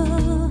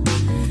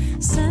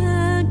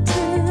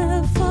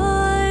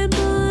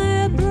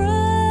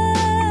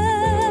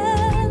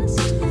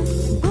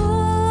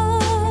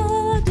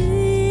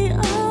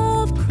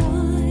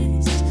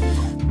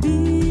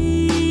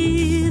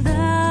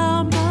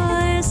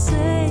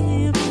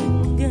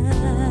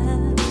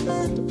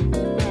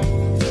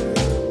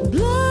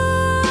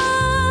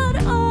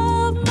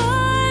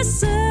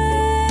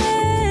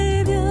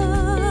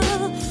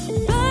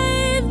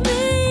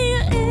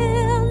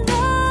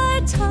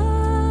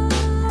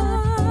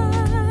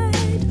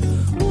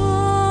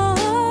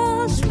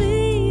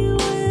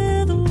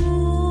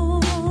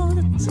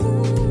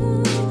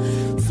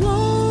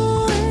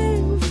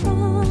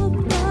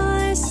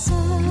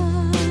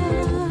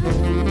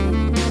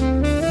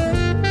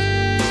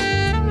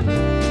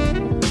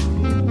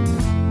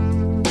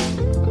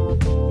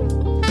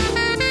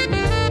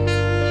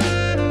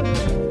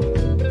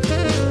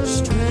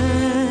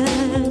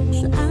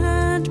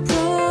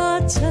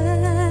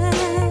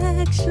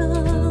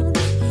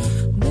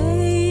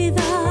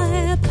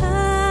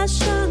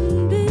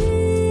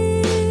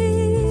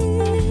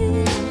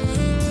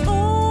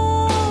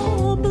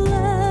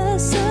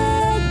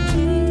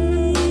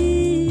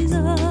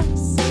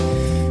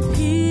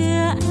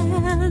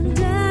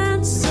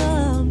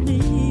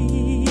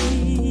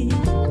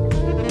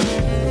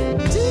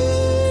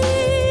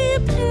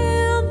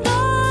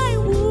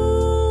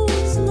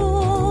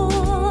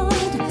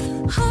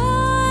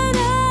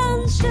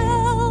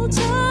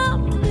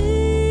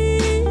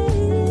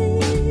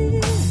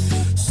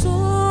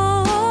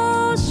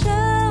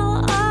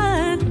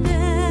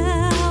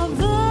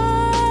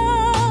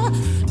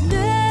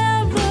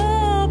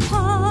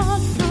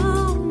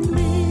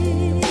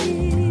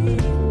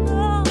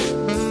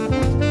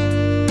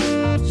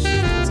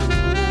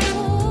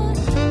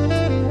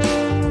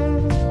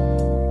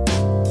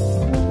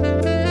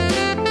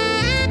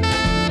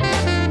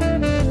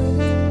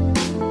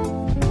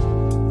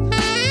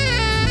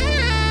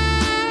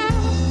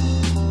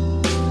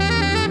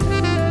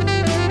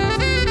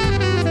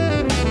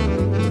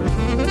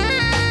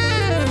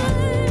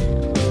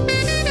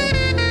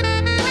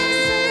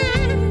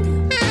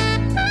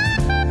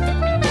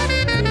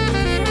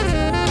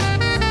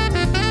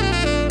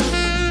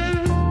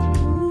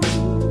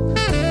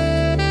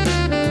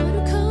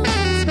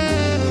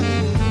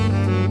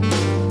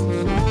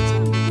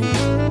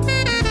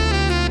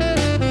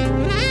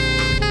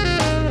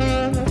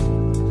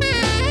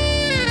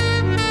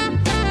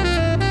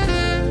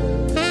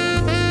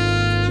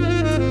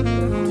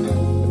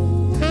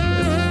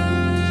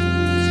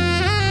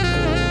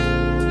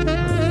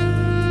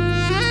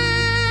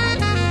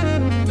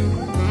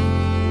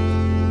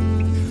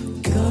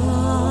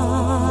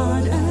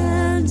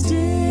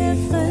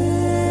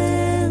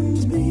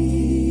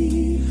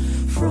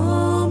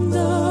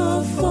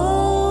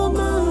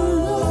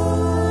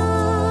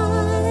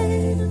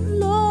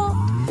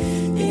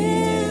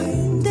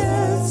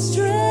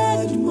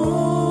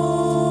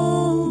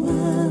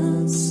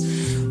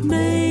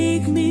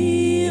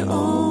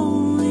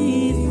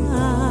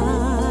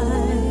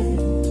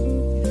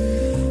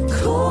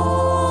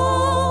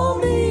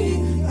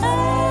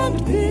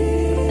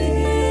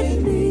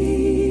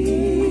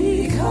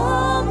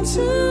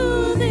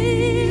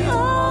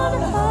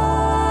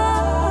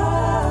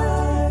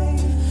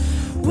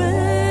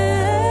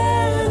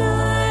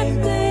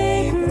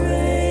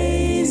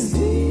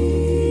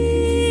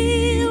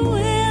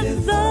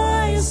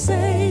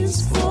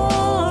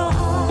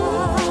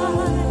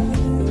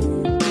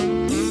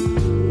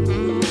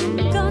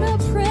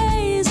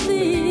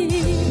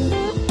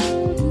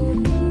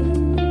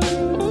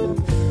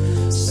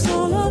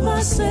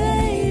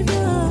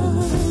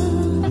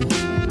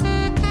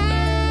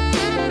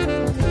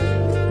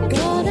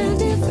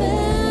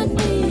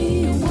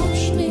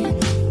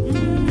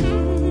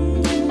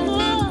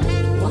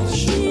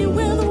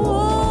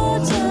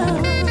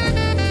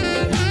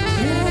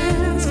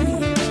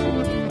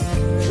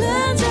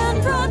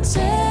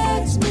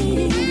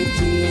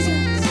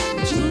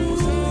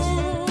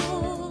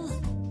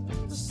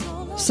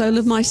 Soul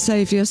of My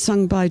Saviour,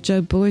 sung by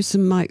Joe Boyce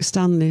and Mike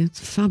Stanley.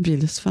 It's a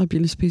fabulous,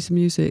 fabulous piece of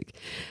music.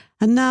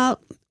 And now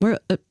we're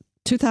at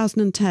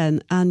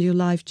 2010 and your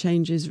life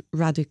changes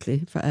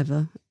radically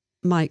forever.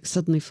 Mike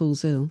suddenly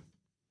falls ill.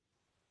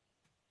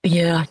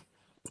 Yeah.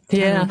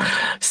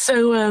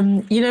 So,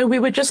 we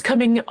were just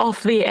coming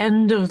off the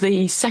end of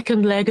the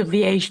second leg of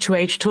the Age to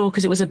Age tour,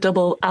 because it was a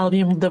double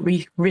album that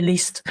we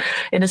released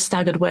in a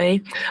staggered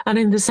way. And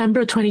in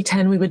December of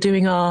 2010, we were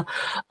doing our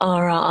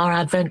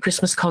Advent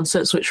Christmas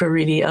concerts, which were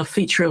really a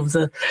feature of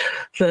the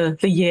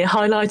year,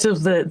 highlight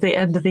of the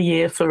end of the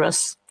year for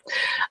us.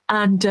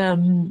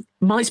 And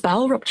Mike's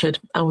bowel ruptured,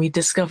 and we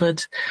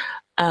discovered,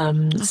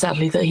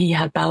 sadly, that he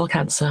had bowel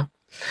cancer.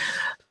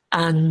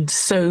 And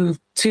so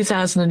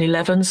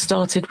 2011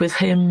 started with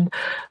him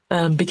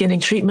beginning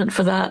treatment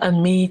for that,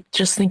 and me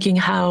just thinking,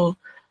 how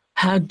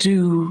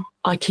do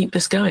I keep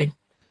this going?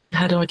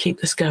 How do I keep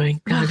this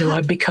going? How do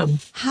I become?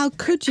 How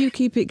could you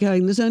keep it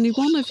going? There's only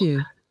one of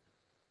you.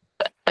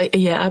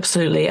 Yeah,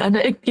 absolutely. And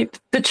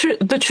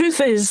the truth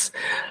is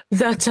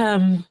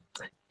that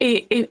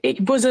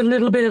it was a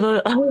little bit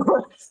of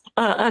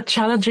a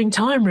challenging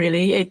time,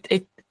 really.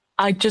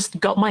 I just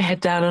got my head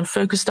down and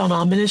focused on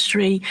our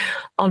ministry,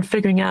 on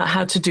figuring out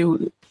how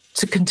to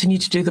continue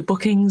to do the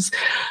bookings.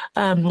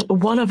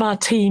 One of our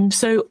team,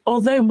 so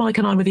although Mike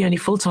and I were the only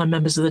full-time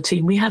members of the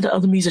team, we had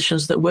other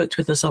musicians that worked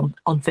with us on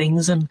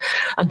things and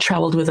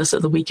traveled with us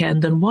at the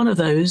weekend. And one of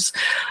those,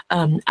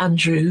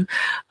 Andrew,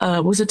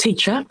 was a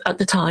teacher at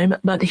the time,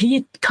 but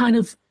he kind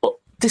of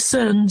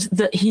discerned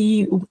that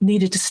he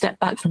needed to step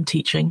back from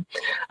teaching,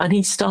 and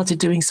he started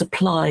doing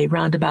supply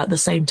round about the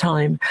same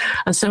time.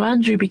 And so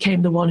Andrew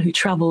became the one who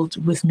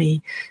traveled with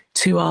me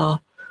to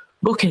our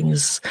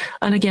bookings.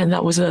 And again,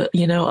 that was a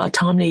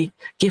timely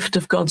gift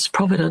of God's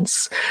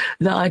providence,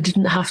 that I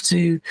didn't have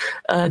to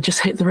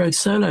just hit the road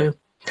solo.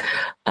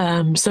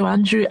 So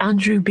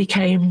Andrew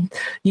became,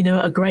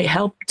 a great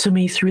help to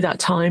me through that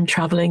time,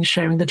 traveling,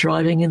 sharing the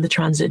driving in the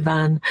transit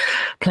van,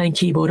 playing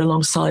keyboard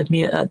alongside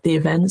me at the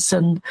events.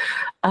 And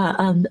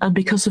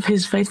because of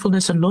his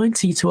faithfulness and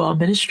loyalty to our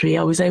ministry,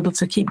 I was able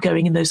to keep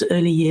going in those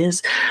early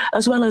years,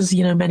 as well as,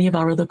 many of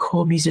our other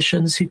core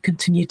musicians who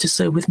continued to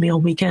serve with me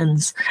on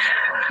weekends.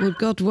 Well,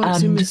 God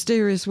works in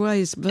mysterious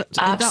ways, but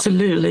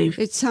absolutely,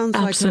 it sounds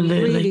like a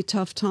really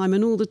tough time.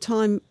 And all the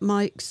time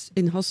Mike's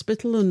in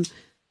hospital, and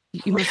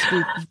you must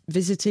be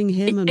visiting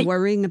him and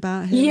worrying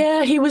about him.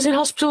 Yeah, he was in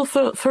hospital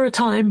for a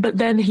time, but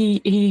then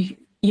he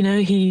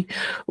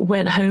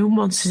went home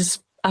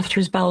after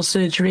his bowel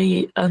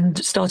surgery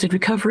and started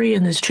recovery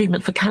and his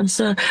treatment for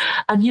cancer.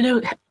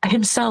 And,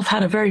 himself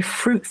had a very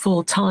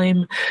fruitful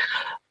time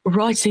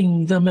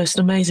writing the most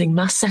amazing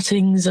mass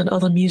settings and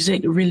other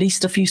music,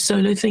 released a few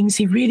solo things.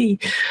 He really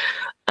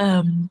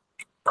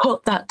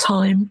put that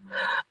time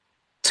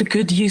to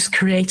good use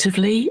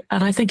creatively,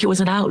 and I think it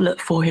was an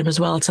outlet for him as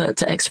well to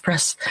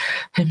express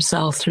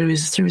himself through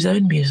his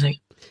own music.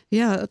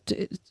 Yeah,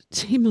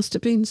 he must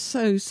have been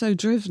so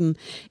driven.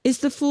 Is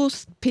the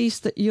fourth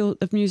piece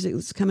of music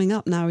that's coming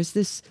up now?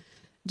 Does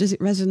it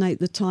resonate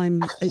the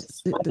time?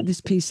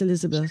 This piece,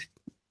 Elizabeth?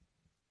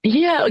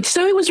 Yeah,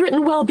 so it was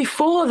written well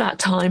before that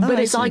time, but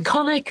it's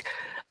iconic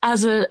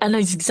as an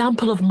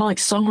example of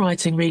Mike's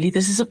songwriting, really.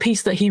 This is a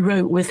piece that he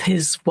wrote with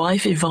his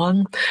wife,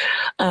 Yvonne,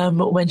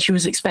 when she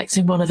was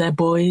expecting one of their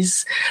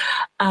boys.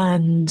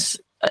 And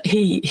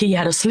he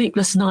had a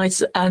sleepless night,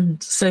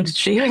 and so did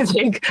she, I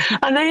think.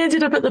 And they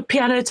ended up at the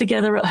piano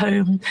together at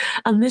home.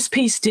 And this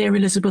piece, Dear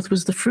Elizabeth,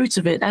 was the fruit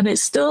of it. And it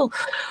still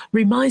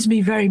reminds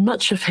me very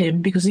much of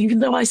him, because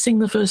even though I sing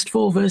the first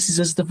four verses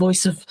as the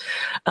voice of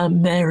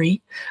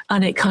Mary,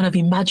 and it kind of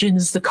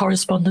imagines the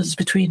correspondence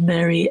between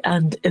Mary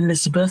and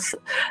Elizabeth,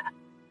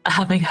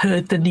 having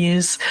heard the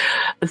news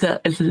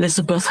that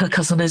Elizabeth, her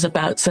cousin, is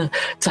about to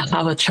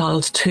have a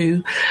child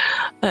too.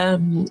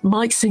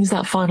 Mike sings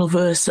that final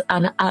verse,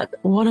 and at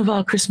one of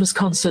our Christmas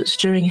concerts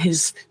during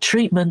his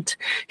treatment,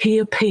 he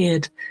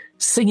appeared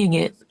singing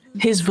it,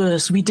 his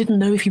verse. We didn't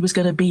know if he was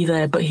going to be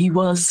there, but he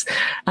was,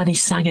 and he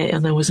sang it,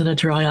 and there wasn't a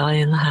dry eye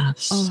in the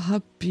house. Oh,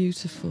 how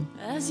beautiful.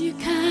 As you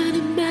can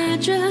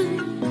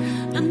imagine,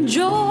 and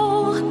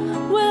Joel,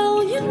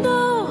 well,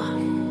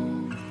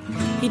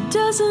 he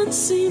doesn't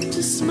seem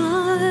to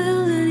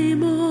smile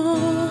anymore.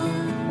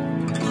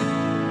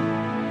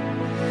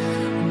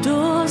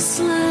 Doors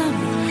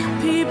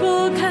slam,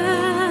 people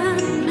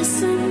can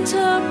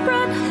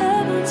misinterpret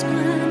heaven's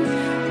plan,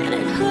 and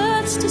it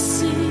hurts to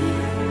see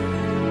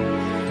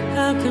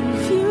how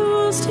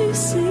confused he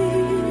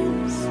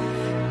seems.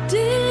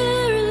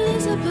 Dear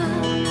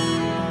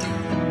Elizabeth,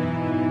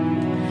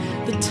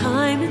 the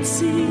time it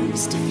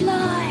seems to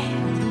fly,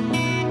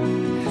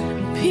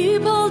 and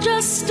people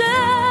just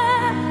stare,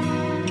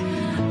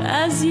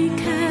 as you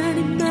can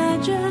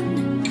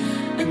imagine.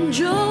 And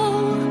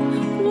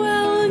Joel,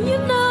 well,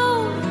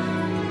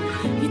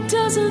 he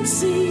doesn't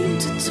seem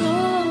to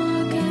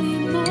talk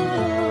anymore.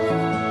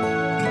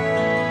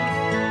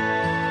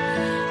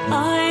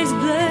 Eyes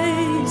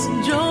blaze,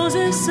 and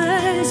Joseph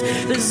says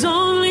there's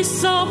only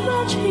so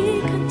much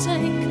he can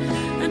take.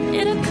 And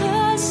it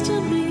occurs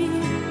to me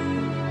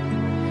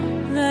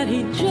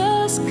he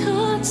just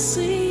can't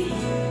see.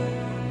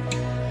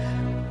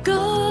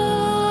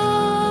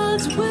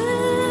 God's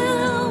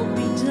will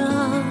be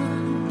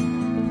done.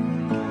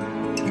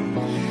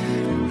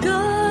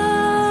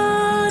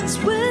 God's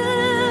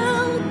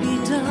will be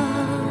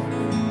done.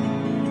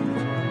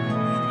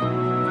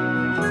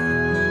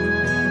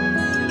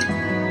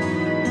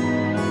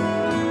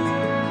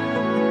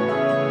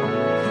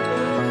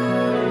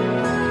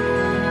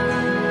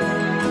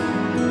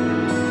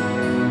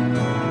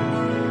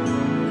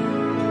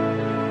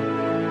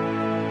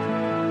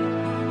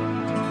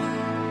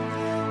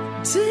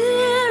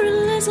 Dear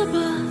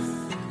Elizabeth,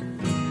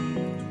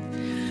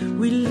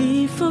 we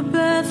leave for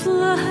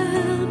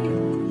Bethlehem.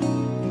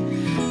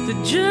 The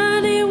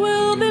journey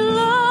will be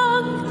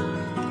long,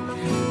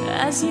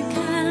 as you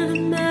can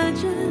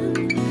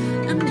imagine.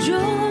 And Joe,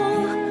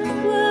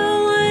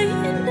 well,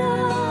 you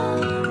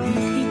know,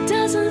 he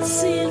doesn't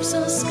seem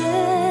so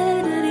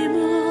scared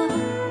anymore.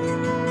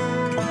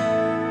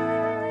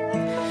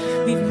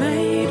 We've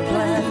made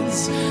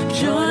plans,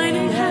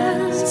 joining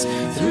hands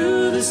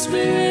through the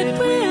Spirit.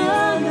 We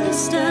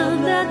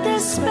understand that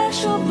this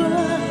special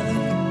birth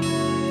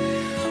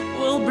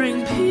will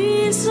bring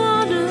peace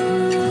on earth.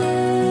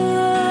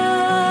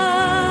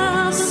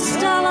 The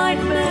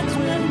starlight met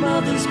with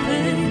mother's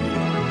pain,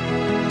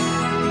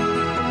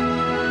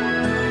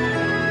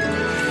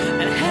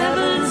 and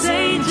heaven's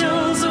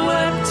angels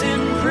wept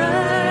in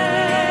praise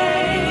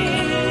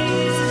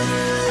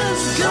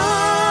as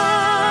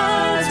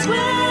God's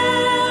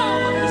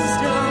will was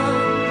done.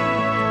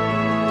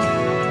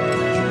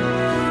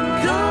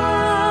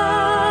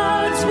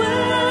 God's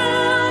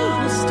will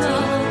was done.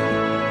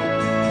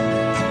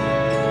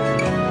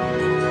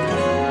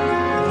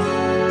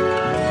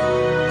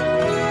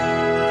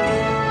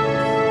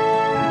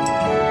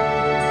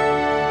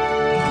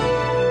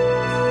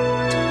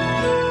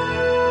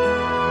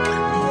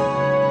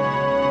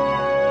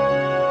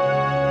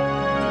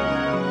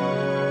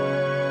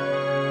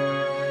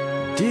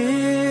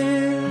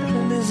 Dear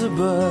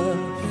Elizabeth,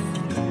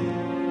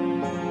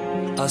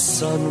 our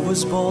son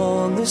was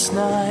born this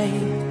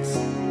night.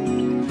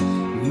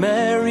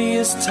 Mary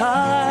is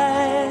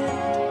tired,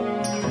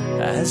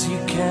 as you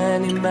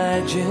can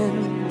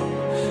imagine,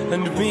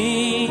 and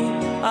me,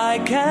 I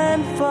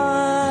can't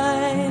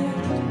find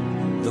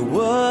the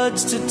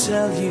words to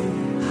tell you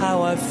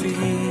how I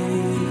feel.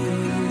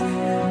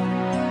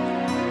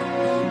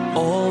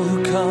 All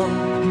who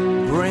come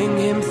bring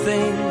him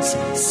things.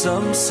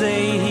 Some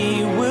say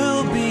he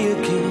will be a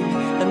king,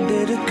 and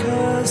it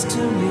occurs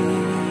to me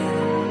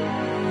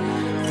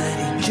that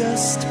he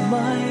just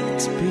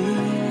might be.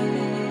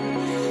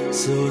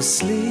 So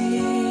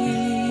sleep,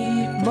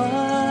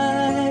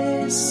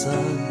 my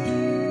son,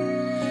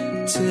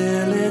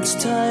 till it's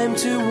time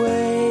to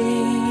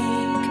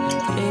wake.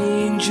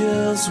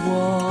 Angels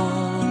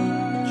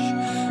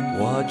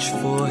watch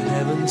for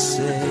heaven's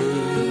sake.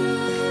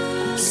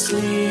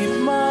 Sleep,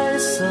 my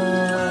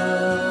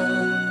son,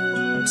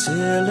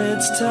 till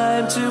it's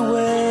time to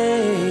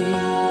wake.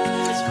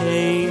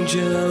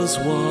 Angels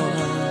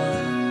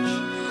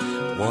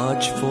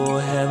watch for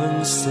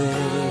heaven's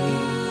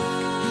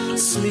sake.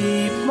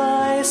 Sleep,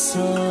 my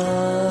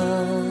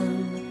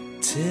son,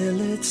 till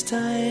it's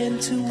time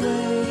to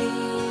wake.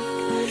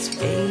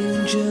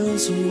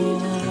 Angels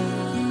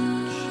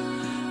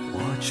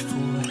watch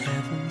for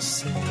heaven's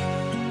sake.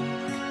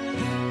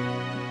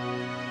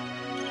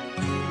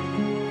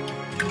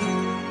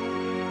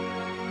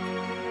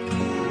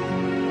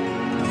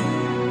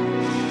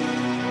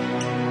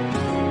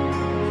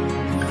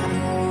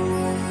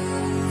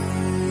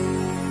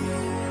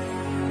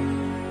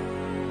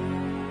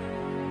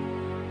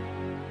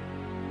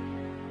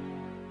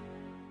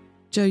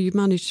 Joe, you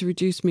managed to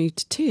reduce me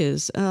to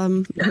tears.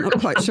 I'm not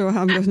quite sure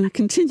how I'm going to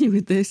continue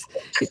with this.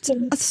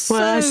 It's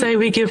Well, I say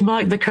we give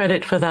Mike the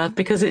credit for that,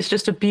 because it's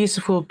just a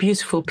beautiful,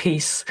 beautiful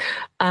piece.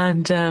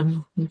 And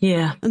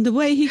yeah. And the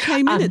way he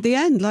came in at the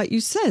end, like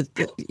you said,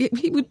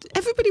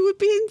 everybody would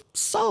be in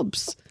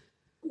sobs.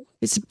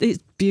 It's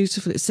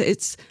beautiful.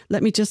 It's.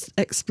 Let me just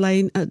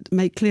explain,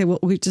 make clear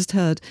what we've just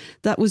heard.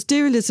 That was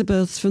Dear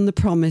Elizabeth from The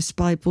Promise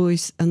by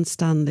Boyce and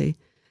Stanley.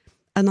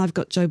 And I've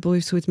got Joe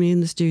Boyce with me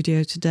in the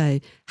studio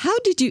today. How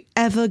did you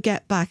ever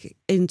get back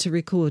into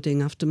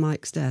recording after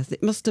Mike's death?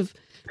 It must have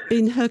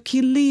been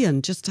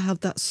Herculean just to have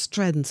that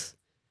strength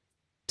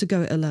to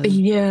go it alone.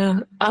 Yeah,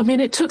 I mean,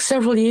 it took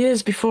several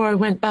years before I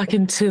went back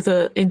into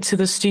the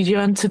studio,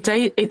 and to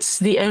date, it's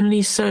the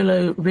only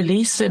solo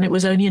release, and it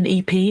was only an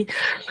EP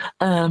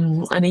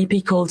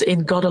called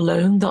In God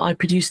Alone that I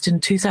produced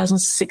in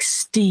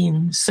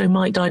 2016. So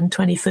Mike died in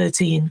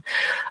 2013,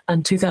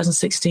 and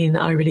 2016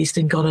 I released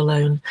In God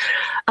Alone,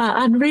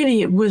 and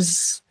really it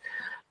was.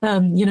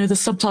 The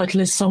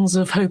subtitle is Songs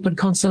of Hope and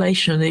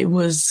Consolation. It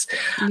was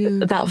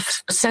that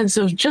sense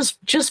of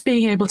just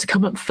being able to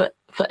come up for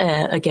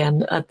air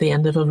again at the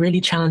end of a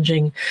really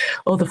challenging,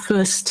 or the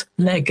first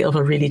leg of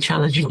a really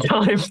challenging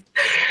time.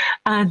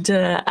 and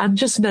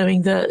just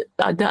knowing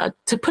that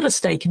to put a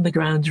stake in the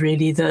ground,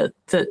 really, that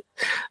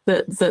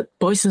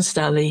Boyce and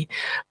Stanley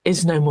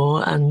is no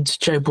more, and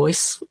Joe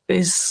Boyce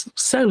is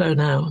solo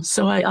now.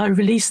 So I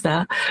released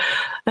that.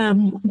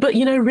 But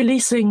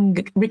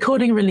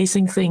recording and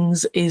releasing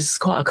things is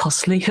quite a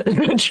costly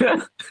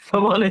adventure, if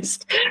I'm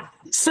honest.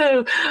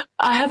 So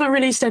I haven't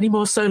released any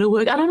more solo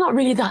work, and I'm not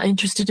really that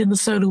interested in the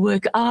solo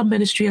work. Our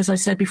ministry, as I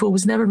said before,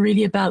 was never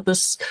really about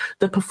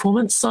the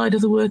performance side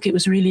of the work. It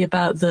was really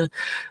about the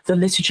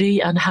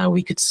liturgy and how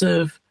we could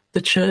serve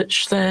the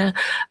church there.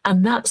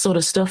 And that sort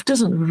of stuff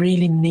doesn't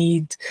really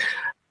need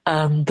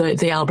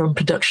the album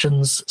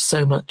productions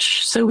so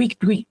much. So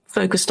we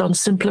focused on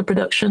simpler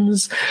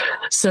productions.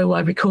 So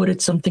I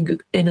recorded something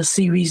in a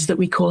series that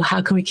we call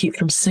How Can We Keep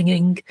From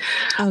Singing?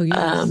 Oh,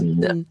 yes.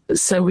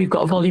 So we've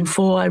got volume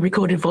 4. I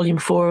recorded volume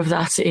 4 of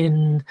that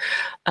in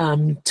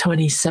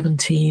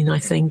 2017, I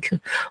think,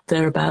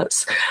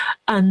 thereabouts.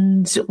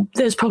 And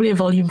there's probably a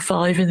volume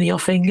 5 in the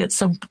offing at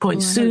some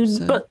point soon.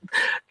 So. But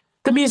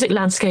the music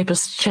landscape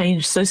has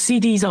changed, so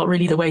CDs aren't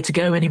really the way to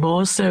go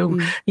anymore. So,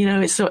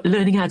 it's sort of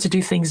learning how to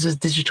do things as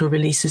digital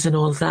releases and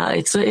all of that.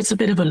 It's a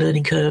bit of a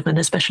learning curve, and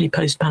especially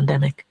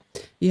post-pandemic.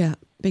 Yeah,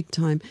 big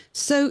time.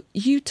 So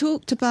you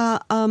talked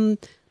about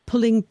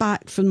pulling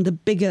back from the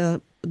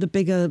bigger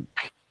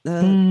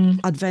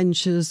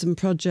adventures and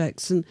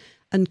projects,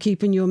 and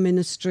keeping your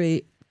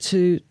ministry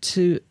to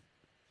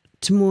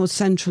more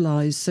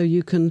centralised, so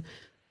you can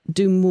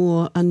do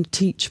more and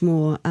teach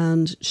more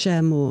and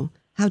share more.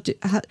 How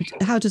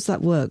does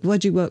that work? Where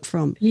do you work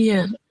from?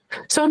 Yeah.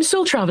 So I'm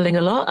still traveling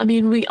a lot. I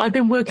mean, I've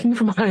been working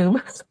from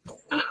home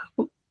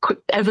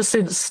ever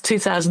since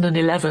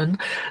 2011.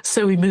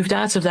 So we moved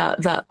out of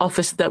that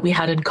office that we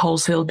had in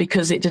Coleshill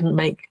because it didn't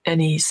make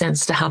any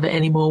sense to have it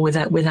anymore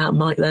without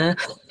Mike there.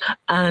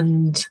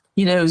 And,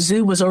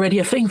 Zoom was already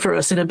a thing for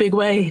us in a big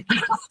way.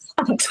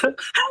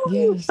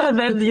 Yes. And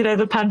then,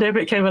 the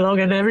pandemic came along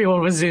and everyone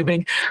was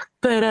Zooming.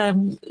 But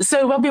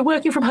so I've been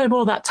working from home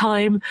all that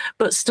time,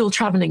 but still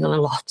traveling a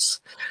lot.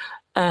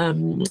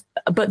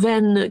 But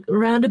then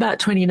around about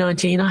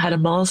 2019, I had a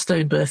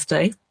milestone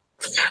birthday.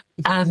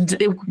 And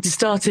it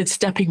started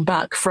stepping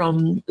back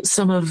from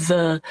some of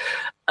the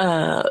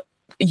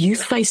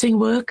youth-facing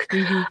work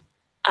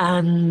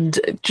and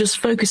just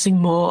focusing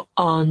more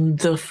on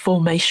the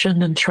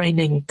formation and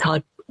training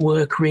type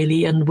work,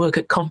 really, and work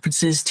at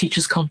conferences,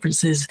 teachers'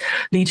 conferences,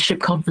 leadership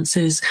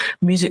conferences,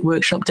 music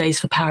workshop days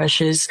for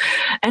parishes,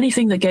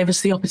 anything that gave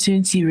us the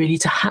opportunity, really,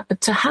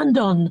 to hand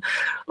on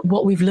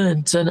what we've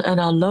learned and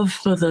our love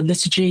for the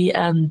liturgy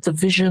and the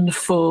vision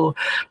for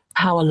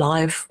how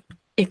alive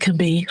it can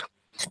be.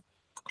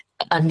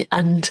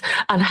 And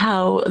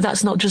how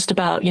that's not just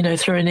about,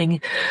 throwing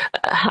in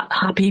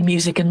happy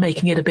music and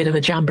making it a bit of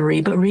a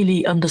jamboree, but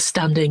really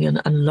understanding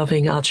and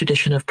loving our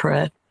tradition of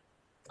prayer.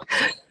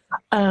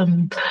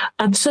 And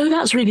so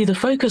that's really the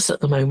focus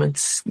at the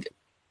moment.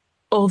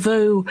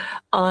 Although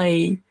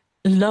I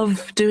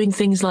love doing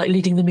things like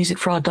leading the music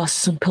for our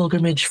diocesan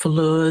pilgrimage for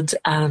Lourdes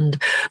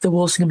and the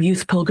Walsingham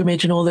Youth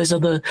Pilgrimage and all those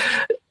other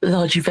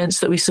large events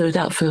that we served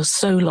out for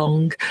so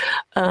long,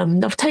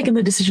 I've taken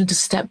the decision to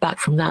step back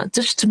from that,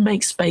 just to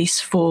make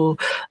space for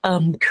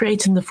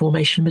creating the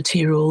formation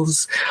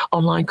materials,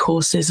 online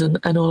courses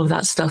and all of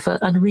that stuff,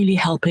 and really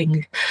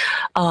helping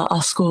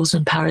our schools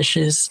and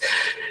parishes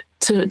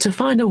to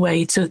find a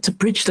way to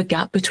bridge the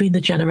gap between the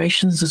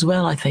generations as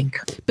well, I think.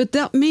 But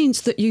that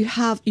means that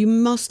you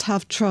must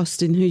have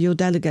trust in who you're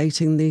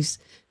delegating these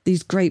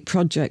great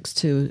projects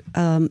to.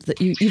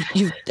 That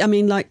you I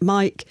mean, like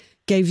Mike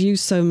gave you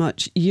so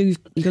much, you're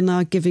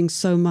now giving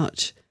so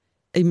much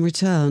in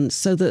return,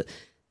 so that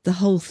the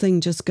whole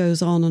thing just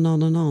goes on and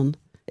on and on.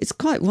 It's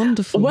quite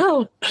wonderful.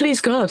 Well, please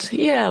God.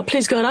 Yeah,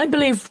 please God. I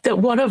believe that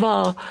one of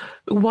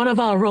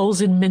our roles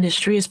in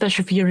ministry,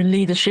 especially if you're in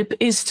leadership,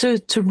 is to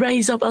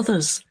raise up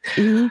others.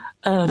 Mm-hmm.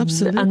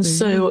 Absolutely. And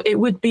so it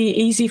would be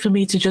easy for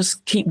me to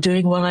just keep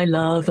doing what I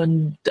love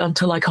and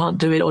until I can't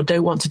do it or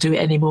don't want to do it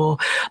anymore.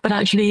 But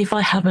actually, if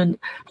I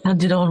haven't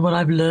handed on what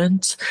I've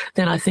learned,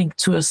 then I think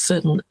to a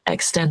certain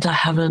extent I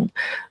haven't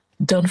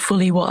done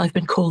fully what I've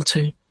been called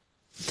to.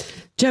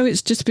 Joe,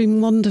 it's just been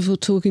wonderful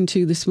talking to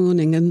you this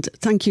morning, and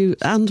thank you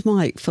and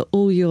Mike for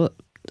all your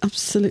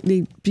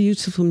absolutely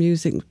beautiful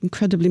music,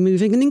 incredibly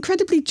moving and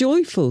incredibly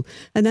joyful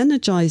and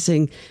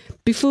energising.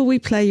 Before we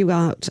play you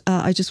out,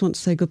 I just want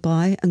to say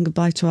goodbye and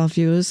goodbye to our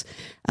viewers.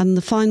 And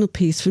the final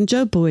piece from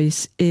Joe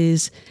Boyce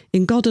is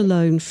In God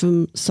Alone,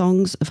 from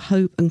Songs of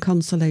Hope and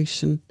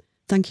Consolation.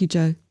 Thank you,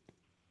 Joe.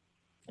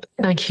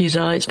 Thank you,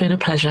 Zoe. It's been a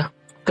pleasure.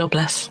 God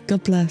bless.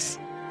 God bless.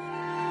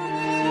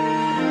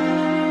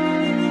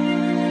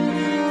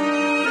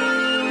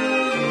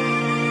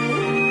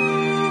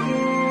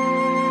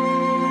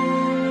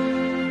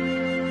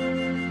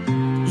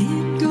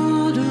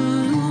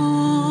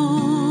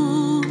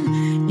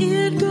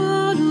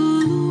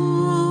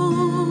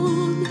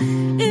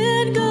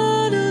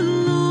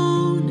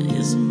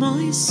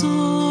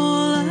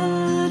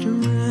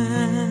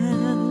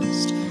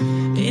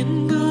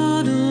 In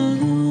God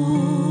alone,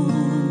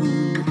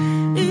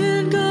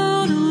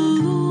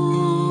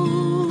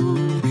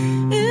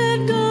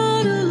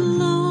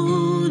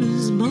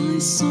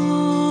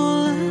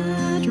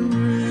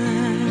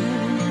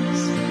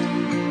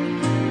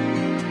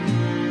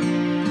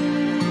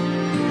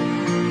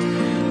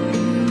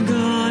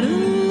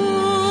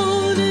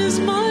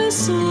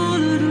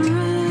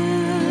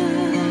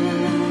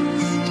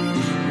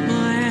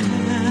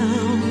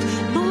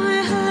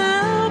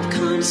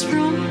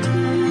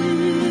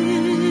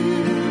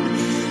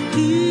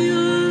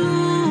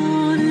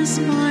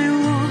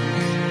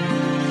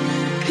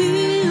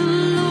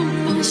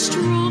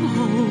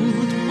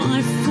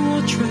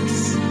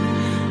 fortress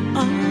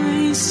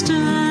I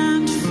stand.